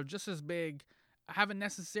bands that are just as big haven't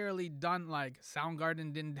necessarily done, like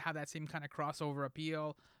Soundgarden didn't have that same kind of crossover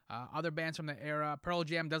appeal. Other bands from the era, Pearl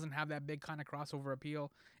Jam doesn't have that big kind of crossover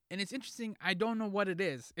appeal. And it's interesting. I don't know what it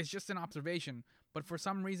is. It's just an observation. But for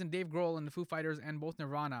some reason, Dave Grohl and the Foo Fighters and both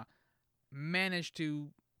Nirvana managed to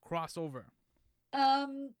cross over.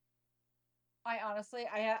 I honestly,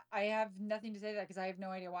 I have nothing to say to that because I have no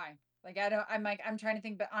idea why. Like I'm trying to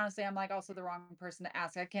think, but honestly, I'm like also the wrong person to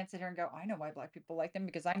ask. I can't sit here and go, I know why black people like them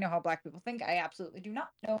because I know how black people think. I absolutely do not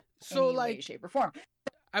know so any like way, shape, or form.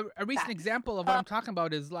 A recent example of what I'm talking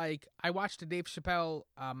about is like I watched Dave Chappelle.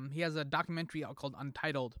 He has a documentary out called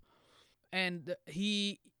Untitled, and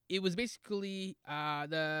it was basically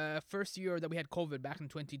the first year that we had COVID back in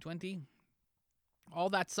 2020. All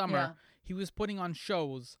that summer, he was putting on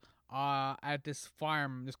shows at this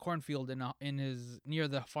farm, this cornfield in his near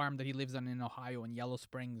the farm that he lives on in Ohio, in Yellow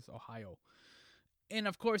Springs, Ohio. And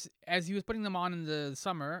of course, as he was putting them on in the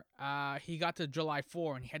summer, he got to July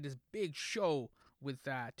 4 and he had this big show with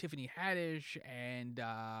Tiffany Haddish and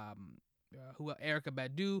Erykah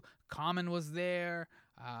Badu. Common was there.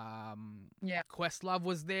 Questlove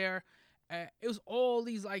was there. It was all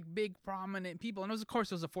these like big prominent people, and it was, of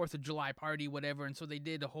course, it was a 4th of July party, whatever. And so they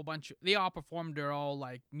did a whole bunch. They all performed their all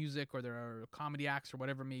like music or their comedy acts or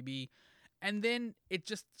whatever it may be. And then it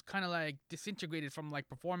just kind of like disintegrated from like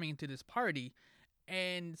performing into this party.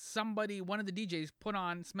 And one of the DJs put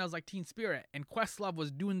on Smells Like Teen Spirit, and Questlove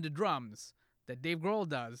was doing the drums that Dave Grohl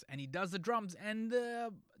does, and he does the drums, and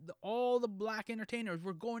all the black entertainers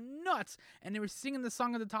were going nuts, and they were singing the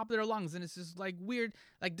song at the top of their lungs, and it's just like weird,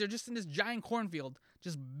 like they're just in this giant cornfield,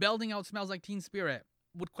 just belting out Smells Like Teen Spirit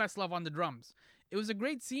with Questlove on the drums. It was a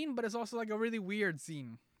great scene, but it's also like a really weird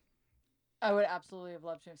scene. I would absolutely have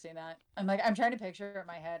loved to have seen that. I'm trying to picture it in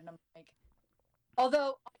my head, and I'm like,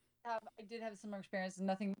 although I did have a similar experience,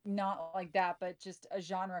 nothing not like that, but just a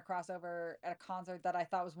genre crossover at a concert that I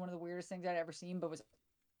thought was one of the weirdest things I'd ever seen, but was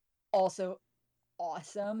also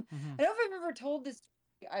awesome. Mm-hmm. I don't know if I've ever told this.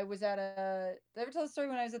 I was at a. Did I ever tell the story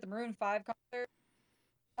when I was at the Maroon 5 concert?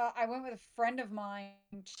 I went with a friend of mine.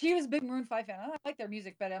 She was a big Maroon 5 fan. I like their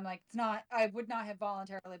music, but I'm like, it's not. I would not have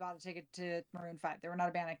voluntarily bought a ticket to Maroon 5. They were not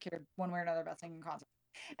a band I cared one way or another about singing concert.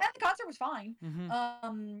 And the concert was fine.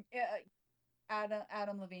 Mm-hmm.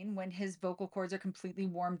 Adam Levine, when his vocal cords are completely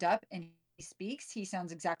warmed up and he speaks, he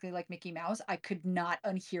sounds exactly like Mickey Mouse. I could not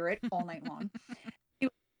unhear it all night long.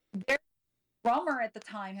 Their drummer at the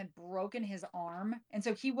time had broken his arm, and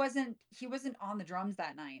so he wasn't on the drums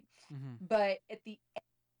that night. Mm-hmm. But at the end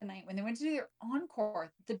of the night, when they went to do their encore,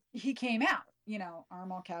 he came out,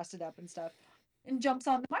 arm all casted up and stuff, and jumps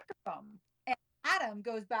on the microphone. And Adam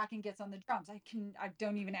goes back and gets on the drums. I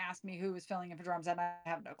don't even ask me who was filling in for drums, and I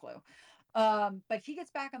have no clue. But he gets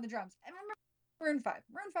back on the drums. And remember Maroon 5.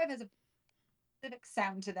 Maroon 5 has a specific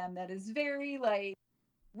sound to them that is very like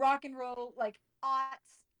rock and roll, like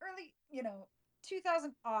aughts, early,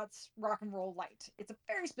 2000 aughts rock and roll light. It's a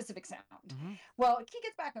very specific sound. Mm-hmm. Well, he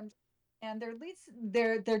gets back on, and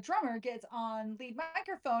their drummer gets on lead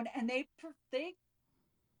microphone, and they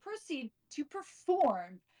proceed to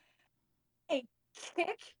perform a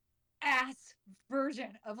kick-ass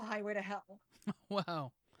version of Highway to Hell.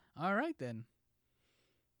 Wow. All right then.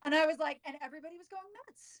 And I was like, and everybody was going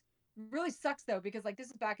nuts. Really sucks though, because like this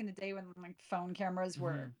is back in the day when like phone cameras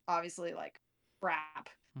were obviously like crap,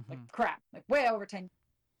 like way over 10.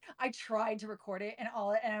 I tried to record it, and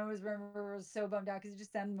I was so bummed out because it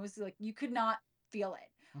just sounded mostly like you could not feel it.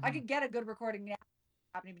 I could get a good recording now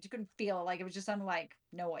happening, but you couldn't feel it. Like it was just sounding like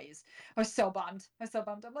noise. I was so bummed.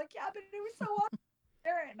 I'm like, yeah, but it was so awesome.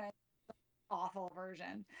 And awful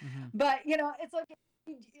version. But it's like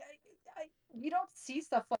you don't see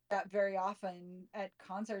stuff like that very often at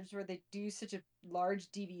concerts where they do such a large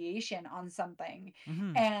deviation on something,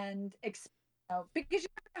 and because you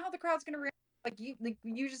don't know how the crowd's going to react. Like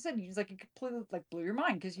you just said, it completely like blew your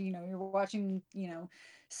mind because you're watching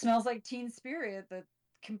Smells Like Teen Spirit,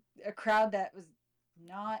 a crowd that was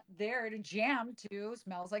not there to jam to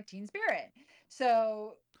Smells Like Teen Spirit.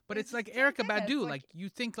 So but it's like Erykah Badu. Like you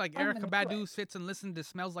think like Erykah Badu sits and listens to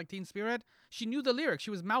Smells Like Teen Spirit. She knew the lyrics.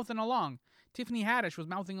 She was mouthing along. Tiffany Haddish was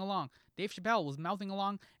mouthing along. Dave Chappelle was mouthing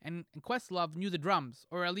along. And Questlove knew the drums.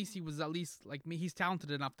 Or at least he was like me. He's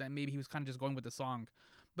talented enough that maybe he was kind of just going with the song.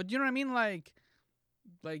 But you know what I mean? Like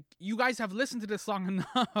you guys have listened to this song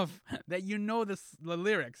enough that you know the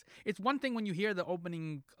lyrics. It's one thing when you hear the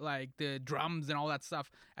opening, like the drums and all that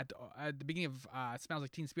stuff at the beginning of Smells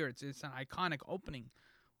Like Teen Spirit. It's an iconic opening.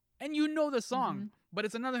 And you know the song, but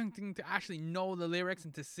it's another thing to actually know the lyrics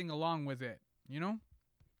and to sing along with it,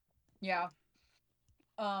 Yeah.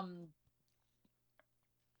 Hold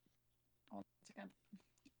on a second.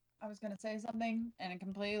 I was going to say something, and it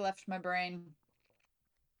completely left my brain.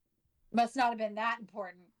 Must not have been that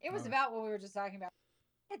important. It was about what we were just talking about.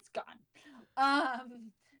 It's gone.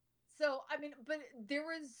 So, I mean, but there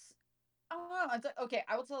was... Oh, okay,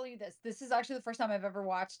 I will tell you this. This is actually the first time I've ever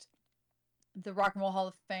watched the Rock and Roll Hall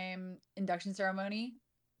of Fame induction ceremony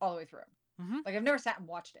all the way through. Like I've never sat and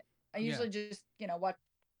watched it. I usually just watch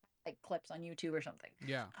like clips on YouTube or something.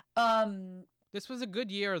 Yeah. This was a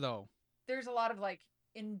good year though. There's a lot of like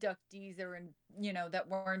inductees that were that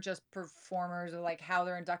weren't just performers, or like how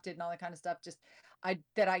they're inducted and all that kind of stuff. Just I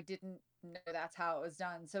didn't know that's how it was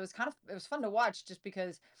done. So it was fun to watch just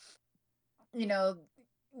because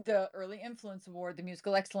the Early Influence Award, the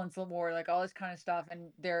Musical Excellence Award, like all this kind of stuff,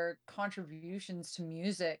 and their contributions to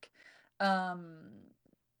music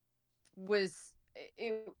was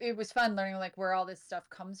fun learning like where all this stuff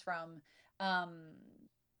comes from.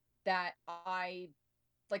 That I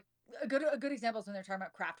like a good example is when they're talking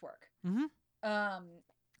about Kraftwerk.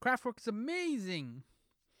 Kraftwerk is amazing.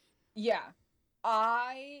 Yeah.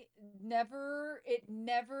 It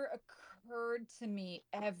never occurred to me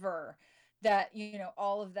ever that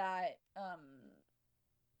all of that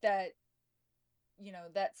that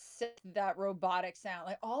robotic sound,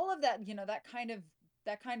 like all of that that kind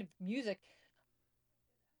of music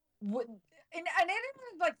I didn't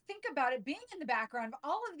even like think about it being in the background of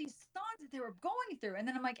all of these songs that they were going through. And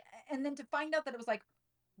then I'm like, and then to find out that it was like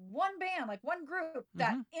one band, like one group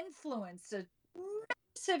that Mm-hmm. influenced a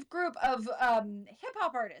massive group of hip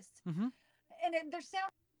hop artists. Mm-hmm. And their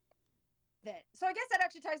sound that. So I guess that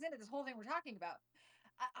actually ties into this whole thing we're talking about.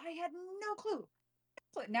 I had no clue.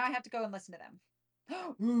 Now I have to go and listen to them.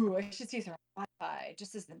 Ooh, I should see some Spotify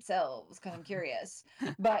just as themselves because I'm curious.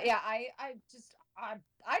 But yeah,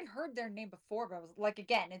 I'd heard their name before, but I was like,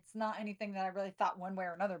 again, it's not anything that I really thought one way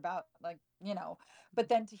or another about, like, you know. But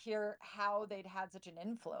then to hear how they'd had such an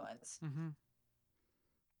influence. Mm-hmm.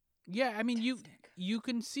 Yeah, I mean, Fantastic. you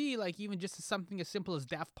can see like even just something as simple as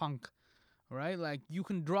Daft Punk, right? Like you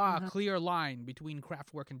can draw a Mm-hmm. clear line between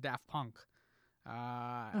Kraftwerk and Daft Punk, uh,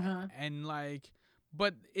 Mm-hmm. and like,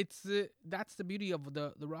 but that's the beauty of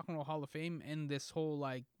the Rock and Roll Hall of Fame and this whole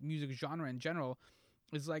like music genre in general.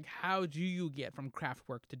 Is like how do you get from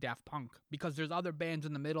Kraftwerk to Daft Punk? Because there's other bands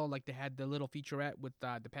in the middle, like they had the little featurette with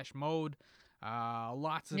Depeche Mode.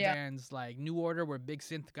 Lots of Yeah. bands like New Order were big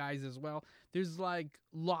synth guys as well. There's like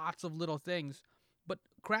lots of little things, but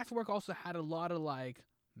Kraftwerk also had a lot of like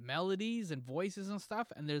melodies and voices and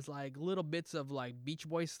stuff. And there's like little bits of like Beach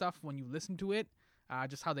Boys stuff when you listen to it.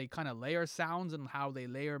 Just how they kind of layer sounds and how they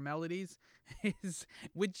layer melodies is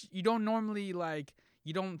which you don't normally like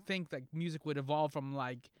you don't think that music would evolve from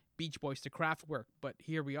like Beach Boys to Kraftwerk, but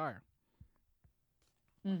here we are.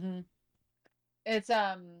 Mm-hmm. It's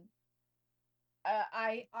I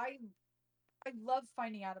I love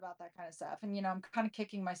finding out about that kind of stuff. And I'm kind of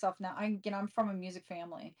kicking myself now. I'm from a music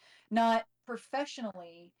family, not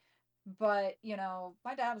professionally, but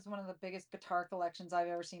my dad is one of the biggest guitar collections I've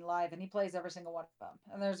ever seen live, and he plays every single one of them.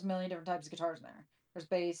 And there's a million different types of guitars in there. There's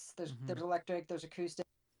bass, Mm-hmm. there's electric, there's acoustic,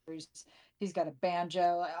 he's got a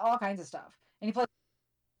banjo, like, all kinds of stuff. And he plays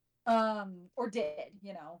or did,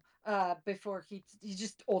 before he's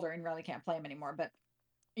just older and really can't play them anymore. But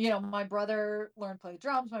my brother learned to play the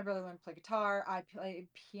drums. My brother learned to play guitar. I play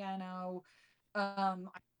piano. I'm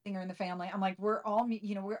a singer in the family. I'm like, we're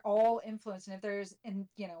all influenced. And if there's, and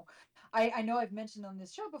I know I've mentioned on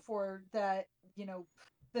this show before that,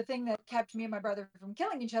 the thing that kept me and my brother from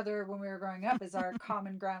killing each other when we were growing up is our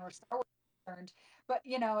common ground where Star Wars was concerned. But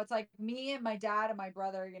it's like me and my dad and my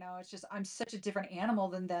brother. It's just I'm such a different animal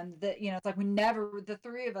than them. That it's like we never, the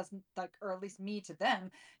three of us, like, or at least me to them,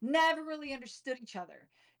 never really understood each other.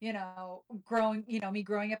 Me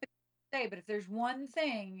growing up today. But if there's one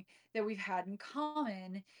thing that we've had in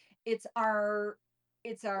common, it's our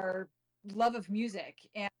it's our love of music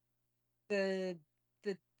and the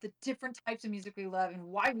the different types of music we love and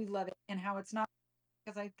why we love it and how it's not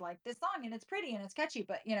because I like this song and it's pretty and it's catchy,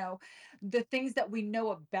 but the things that we know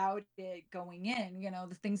about it going in,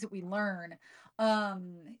 the things that we learn,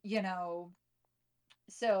 um, you know,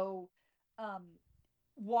 so um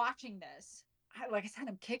watching this, like I said,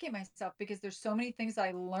 I'm kicking myself because there's so many things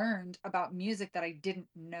I learned about music that I didn't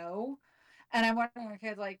know, and I'm wondering,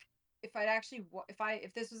 okay, like if I'd actually,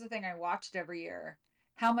 if this was a thing I watched every year,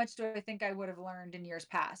 how much do I think I would have learned in years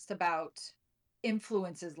past about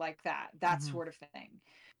influences like that Mm-hmm. sort of thing.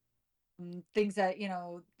 Things that,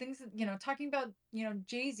 talking about,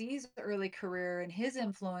 Jay-Z's early career and his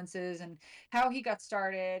influences and how he got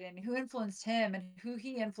started and who influenced him and who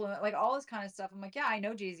he influenced, like all this kind of stuff. I'm like, yeah, I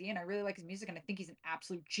know Jay-Z and I really like his music and I think he's an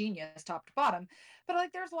absolute genius top to bottom. But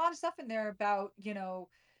like there's a lot of stuff in there about,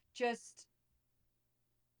 just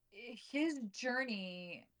his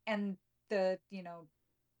journey and the,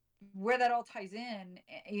 where that all ties in,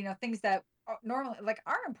 things that normally like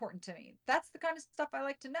are important to me. That's the kind of stuff I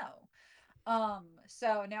like to know.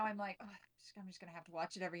 So now I'm like, oh, I'm just gonna have to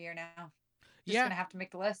watch it every year now. Just Yeah, gonna have to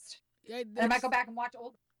make the list, yeah, and I might that's go back and watch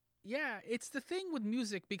old. yeah. It's the thing with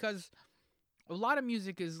music because a lot of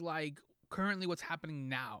music is like currently what's happening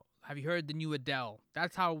now. Have you heard the new Adele?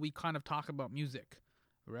 That's how we kind of talk about music,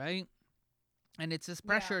 right? And it's this Yeah.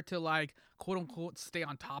 pressure to like quote unquote stay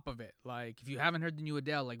on top of it. Like if you haven't heard the new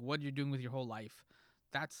Adele, like what you're doing with your whole life.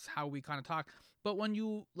 That's how we kind of talk. But when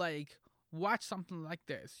you like watch something like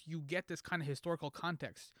this, you get this kind of historical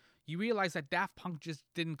context. You realize that Daft Punk just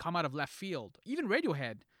didn't come out of left field. Even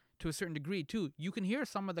Radiohead to a certain degree too. You can hear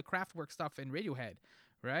some of the Kraftwerk stuff in Radiohead,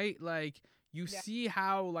 right? Like you Yeah. see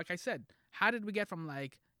how, like I said, how did we get from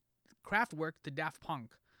like Kraftwerk to Daft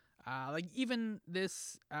Punk? Like even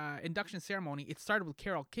this induction ceremony, it started with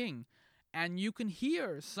Carole King, and you can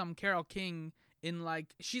hear some Carole King in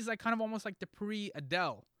like she's like kind of almost like the pre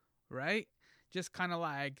Adele, right? Just kind of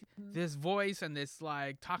like Mhm. this voice and this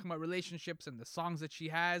like talking about relationships and the songs that she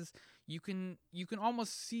has. You can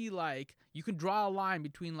almost see like you can draw a line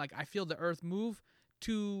between like I feel the earth move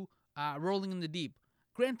to Rolling in the Deep.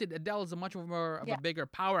 Granted, Adele is a much more of Yeah. a bigger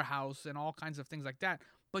powerhouse and all kinds of things like that,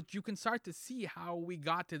 but you can start to see how we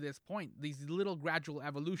got to this point. These little gradual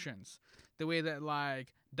evolutions, the way that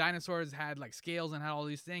like dinosaurs had like scales and had all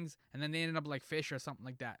these things, and then they ended up like fish or something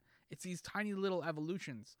like that. It's these tiny little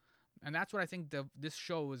evolutions, and that's what I think this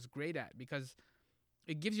show is great at because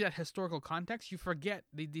it gives you that historical context. You forget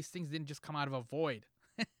these things didn't just come out of a void.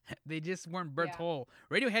 They just weren't birthed Yeah. whole.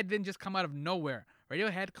 Radiohead didn't just come out of nowhere.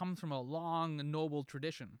 Radiohead comes from a long, noble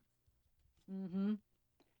tradition. Mm-hmm.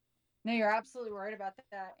 No, you're absolutely right about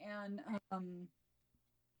that. And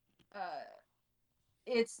uh,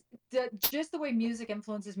 it's just the way music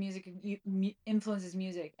influences music influences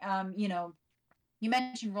music. You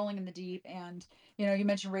mentioned Rolling in the Deep, and you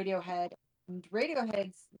mentioned Radiohead. And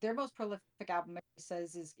Radiohead's their most prolific album, it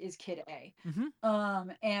says, is Kid A. Mm-hmm.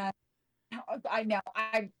 And I know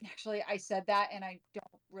I said that, and I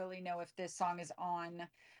don't really know if this song is on.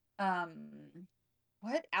 Um,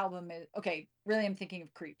 what album is okay? Really, I'm thinking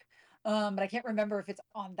of Creep. But I can't remember if it's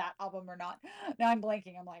on that album or not. Now I'm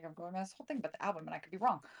blanking. I'm like, I'm going on this whole thing about the album, and I could be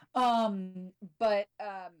wrong. But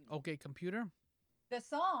Okay, computer. the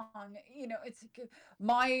song, it's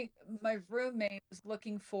my roommate was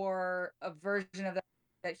looking for a version of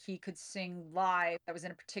that he could sing live that was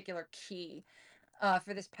in a particular key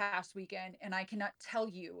for this past weekend, and I cannot tell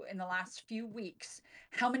you in the last few weeks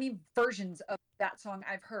how many versions of that song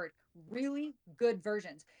I've heard. Really good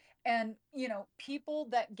versions. And people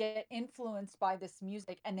that get influenced by this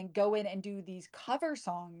music and then go in and do these cover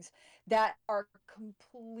songs that are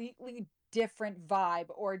completely different vibe,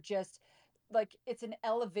 or just like it's an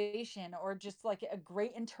elevation, or just like a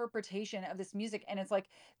great interpretation of this music. And it's like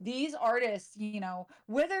these artists,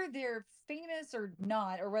 whether they're famous or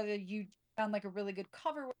not, or whether you found like a really good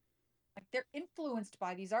cover, like they're influenced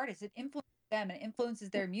by these artists. It influences them and influences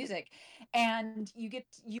their music. And you get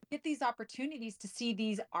these opportunities to see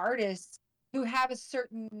these artists who have a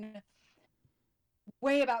certain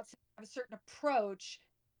way about, have a certain approach,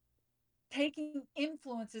 taking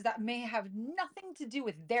influences that may have nothing to do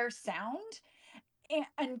with their sound,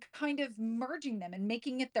 and kind of merging them and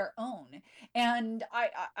making it their own. And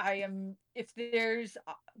I am, if there's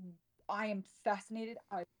I am fascinated.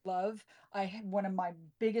 I have one of my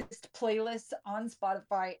biggest playlists on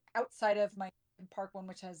Spotify outside of my Park one,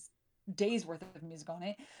 which has days worth of music on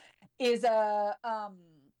it, is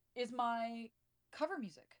is my cover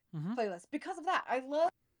music Mm-hmm. playlist. Because of that, I love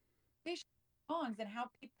songs and how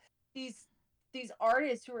these these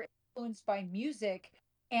artists who are influenced by music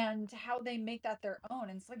and how they make that their own.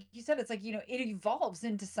 And it's like you said, it's like it evolves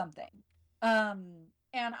into something. Um,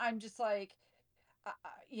 and I'm just like, uh,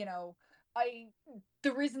 you know, I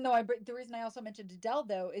the reason I also mentioned Adele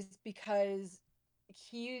though is because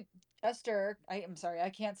he I'm sorry, I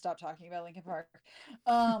can't stop talking about Linkin Park.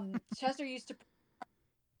 Chester used to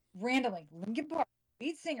randomly Linkin Park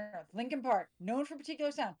lead singer of Linkin Park, known for a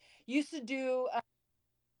particular sound, used to do,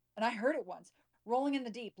 and I heard it once, "Rolling in the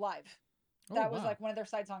Deep" live. Oh That was wow. like one of their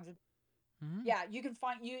side songs. Mm-hmm. Yeah, you can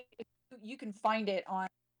find it on.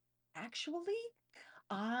 Actually,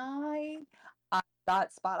 I I got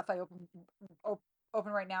Spotify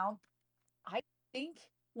open right now. I think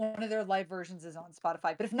one of their live versions is on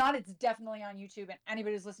Spotify, but if not, it's definitely on YouTube. And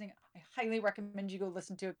anybody who's listening, I highly recommend you go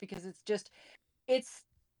listen to it, because it's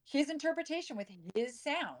his interpretation with his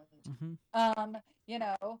sound. Mm-hmm. Um,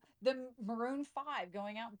 the Maroon 5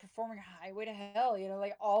 going out and performing Highway to Hell,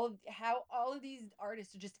 like how all of these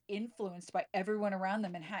artists are just influenced by everyone around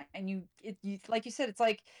them. And you like you said,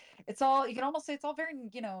 it's all, you can almost say it's all very,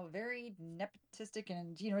 very nepotistic,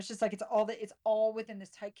 and it's just like it's all within this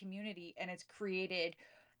tight community, and it's created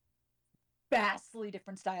vastly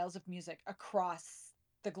different styles of music across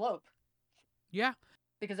the globe, Yeah,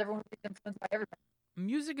 because everyone is influenced by everybody.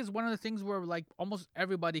 music is one of the things where like almost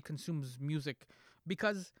everybody consumes music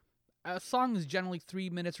because a song is generally 3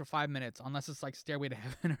 minutes or 5 minutes, unless it's like Stairway to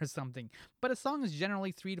Heaven or something. But a song is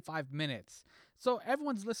generally 3 to 5 minutes. So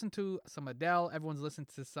everyone's listened to some Adele, everyone's listened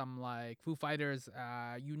to some like Foo Fighters,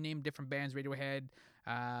 you name different bands, Radiohead,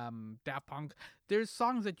 Daft Punk. There's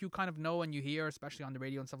songs that you kind of know and you hear, especially on the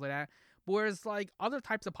radio and stuff like that. Whereas like other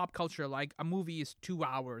types of pop culture, like a movie is 2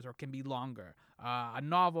 hours or can be longer. A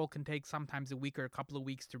novel can take sometimes a week or a couple of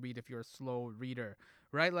weeks to read if you're a slow reader,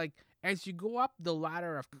 right? Like as you go up the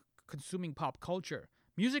ladder of consuming pop culture,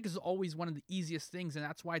 music is always one of the easiest things, and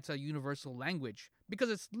that's why it's a universal language because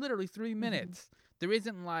it's literally 3 minutes. There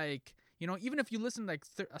isn't like even if you listen like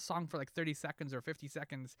a song for like 30 seconds or 50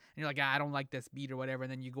 seconds, and you're like, I don't like this beat or whatever,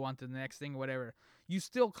 and then you go on to the next thing or whatever, you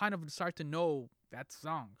still kind of start to know that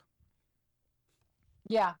song.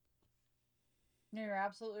 Yeah, no, you're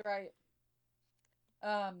absolutely right.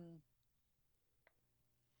 Um,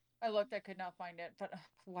 I looked, I could not find it, but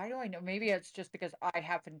why do I know? Maybe it's just because I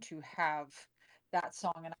happen to have that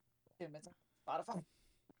song and I assume it's on Spotify.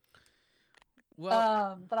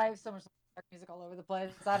 Well, But I have so much music all over the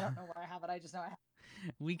place. I don't know where I have it. I just know I have.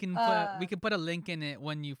 we Uh, can put a link in it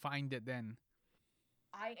when you find it. Then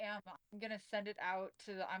I am. I'm gonna send it out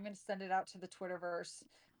to the. I'm gonna send it out to the Twitterverse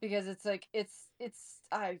because it's like it's.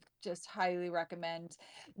 I just highly recommend.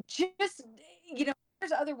 Just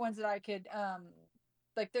there's other ones that I could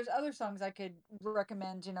like there's other songs I could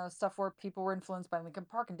recommend, stuff where people were influenced by Linkin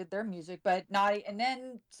Park and did their music, but not, and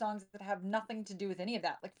then songs that have nothing to do with any of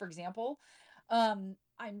that. Like for example, I'm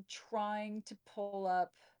trying to pull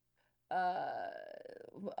up uh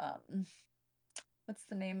um what's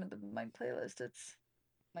the name of my playlist? It's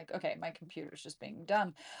like, okay, my computer's just being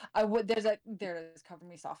dumb. I would there it is, Cover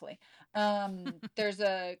Me Softly. There's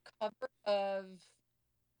a cover of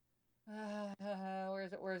where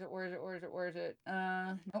is it? Where is it? Where is it? Where is it? Where is it?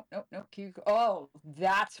 Nope, nope, nope. Oh,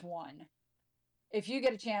 that's one. If you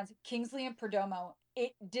get a chance, Kingsley and Perdomo,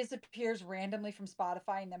 it disappears randomly from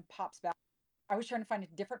Spotify and then pops back. I was trying to find a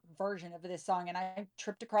different version of this song and I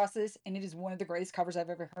tripped across this, and it is one of the greatest covers I've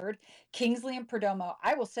ever heard. Kingsley and Perdomo.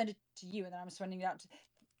 I will send it to you, and then I'm sending it out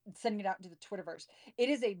to the Twitterverse. It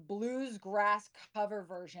is a bluesgrass cover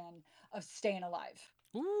version of Staying Alive.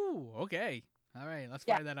 ooh, okay, all right, let's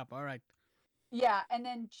Yeah. fire that up. All right. Yeah, and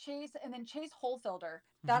then Chase Holfelder.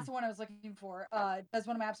 Mm-hmm. That's the one I was looking for. Does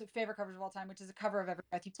one of my absolute favorite covers of all time, which is a cover of "Every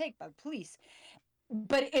Breath You Take" by the Police.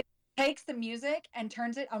 But it takes the music and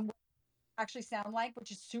turns it on what it actually sound like,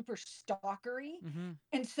 which is super stalkery, Mm-hmm.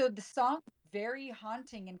 and so the song is very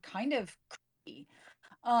haunting and kind of creepy.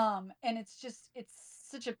 And it's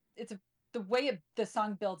such a it's a the way the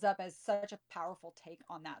song builds up as such a powerful take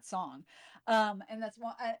on that song. And that's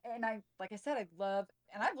one, and I like I said, I love,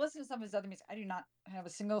 and I've listened to some of his other music. I do not have a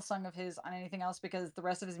single song of his on anything else because the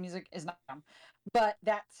rest of his music is not, but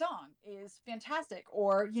that song is fantastic.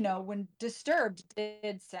 Or when Disturbed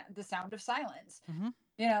did The Sound of Silence,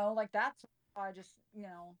 Mm-hmm. like that's, I just,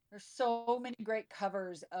 there's so many great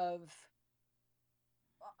covers of.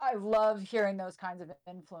 I love hearing those kinds of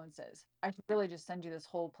influences. I should really just send you this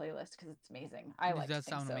whole playlist because it's amazing. I This like to does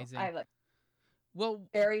think sound so. amazing. I like Well,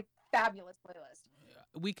 very fabulous playlist.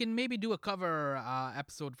 we can maybe do a cover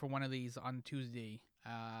episode for one of these on Tuesday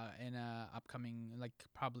in upcoming, like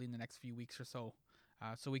probably in the next few weeks or so.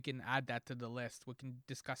 So we can add that to the list. We can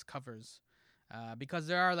discuss covers. Because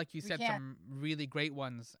there are, like you We said, can't. some really great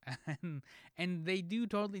ones, and they do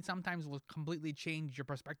totally sometimes will completely change your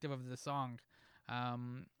perspective of the song.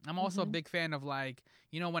 I'm also a Mm-hmm. big fan of, like,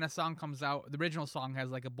 when a song comes out, the original song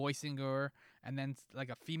has like a boy singer, and then like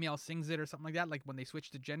a female sings it or something like that. Like when they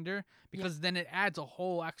switch the gender, Yeah. because then it adds a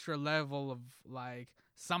whole extra level of like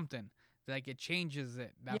something. Like it changes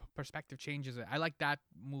it. Yeah. That perspective changes it. I like that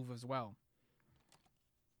move as well.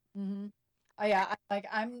 Mm-hmm. Oh yeah.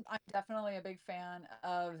 I'm definitely a big fan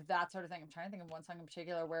of that sort of thing. I'm trying to think of one song in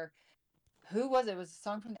particular where, who was it? It was a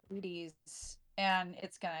song from the '80s, and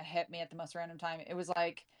it's gonna hit me at the most random time. It was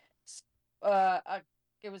like, a,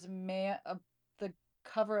 it was a man. The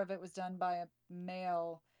cover of it was done by a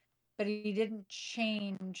male, but he didn't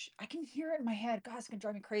change. I can hear it in my head. God, it's gonna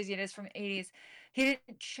drive me crazy. It is from the '80s. He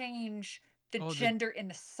didn't change the Oh, the gender in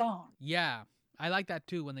the song. yeah, I like that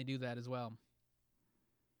too when they do that as well.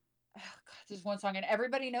 Oh, God, there's one song and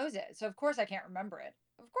everybody knows it, so of course I can't remember it.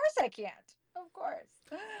 Of course I can't. Of course.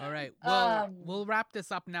 All right. Well, Um. we'll wrap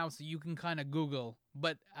this up now so you can kind of Google.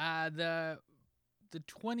 But the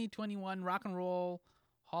 2021 Rock and Roll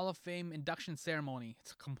Hall of Fame induction ceremony.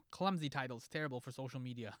 It's a clumsy title. It's terrible for social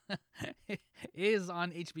media. Is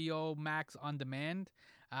on HBO Max on demand.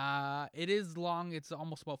 It is long. It's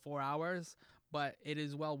almost about 4 hours, but it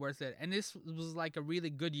is well worth it. And this was like a really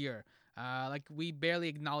good year. Like we barely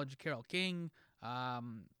acknowledged Carole King.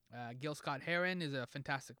 Gil Scott Heron is a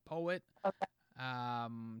fantastic poet. Okay.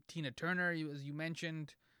 Tina Turner, as you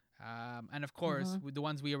mentioned, and of course Mhm. with the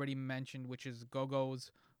ones we already mentioned, which is Go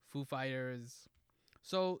Go's, Foo Fighters.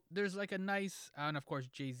 So there's like a nice, and of course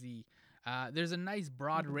Jay Z. There's a nice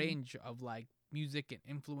broad Mhm. range of like music and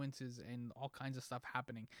influences and all kinds of stuff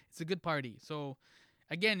happening. It's a good party. So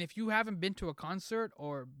again, if you haven't been to a concert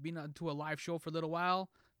or been to a live show for a little while,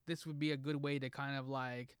 this would be a good way to kind of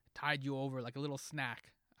like tide you over, like a little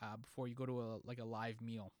snack before you go to a live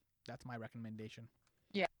meal. That's my recommendation.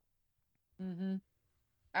 Yeah. Mhm.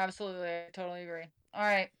 Absolutely. I totally agree. All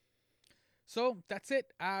right. So that's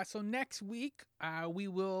it. So next week, we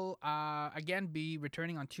will again be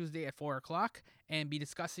returning on Tuesday at 4 o'clock and be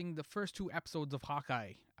discussing the first two episodes of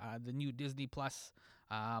Hawkeye, the new Disney Plus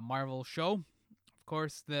Marvel show. Of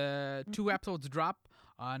course, the two Mhm. episodes drop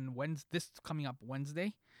on Wednesday. This coming up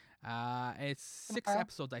Wednesday. It's 6 Tomorrow?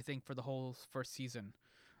 episodes, I think, for the whole first season.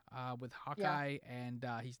 With Yeah. Hawkeye, and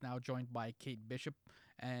he's now joined by Kate Bishop,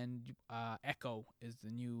 and Echo is the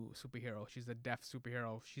new superhero. She's a deaf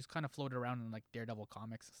superhero. She's kind of floated around in like Daredevil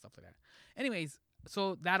comics and stuff like that. Anyways,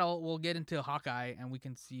 so we'll get into Hawkeye, and we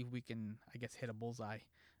can see if we can, I guess, hit a bullseye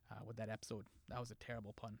with that episode. That was a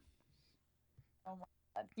terrible pun. Oh my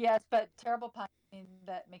God. Yes, but terrible pun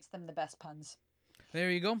that makes them the best puns.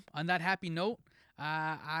 There you go. On that happy note,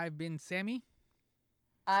 I've been Sammy.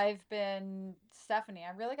 I've been Stephanie.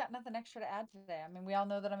 I really got nothing extra to add today. I mean, we all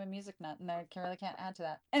know that I'm a music nut, and I really can't add to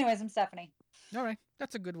that. Anyways, I'm Stephanie. All right,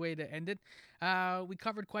 that's a good way to end it. We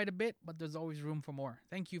covered quite a bit, but there's always room for more.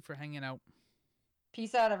 Thank you for hanging out.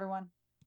 Peace out, everyone.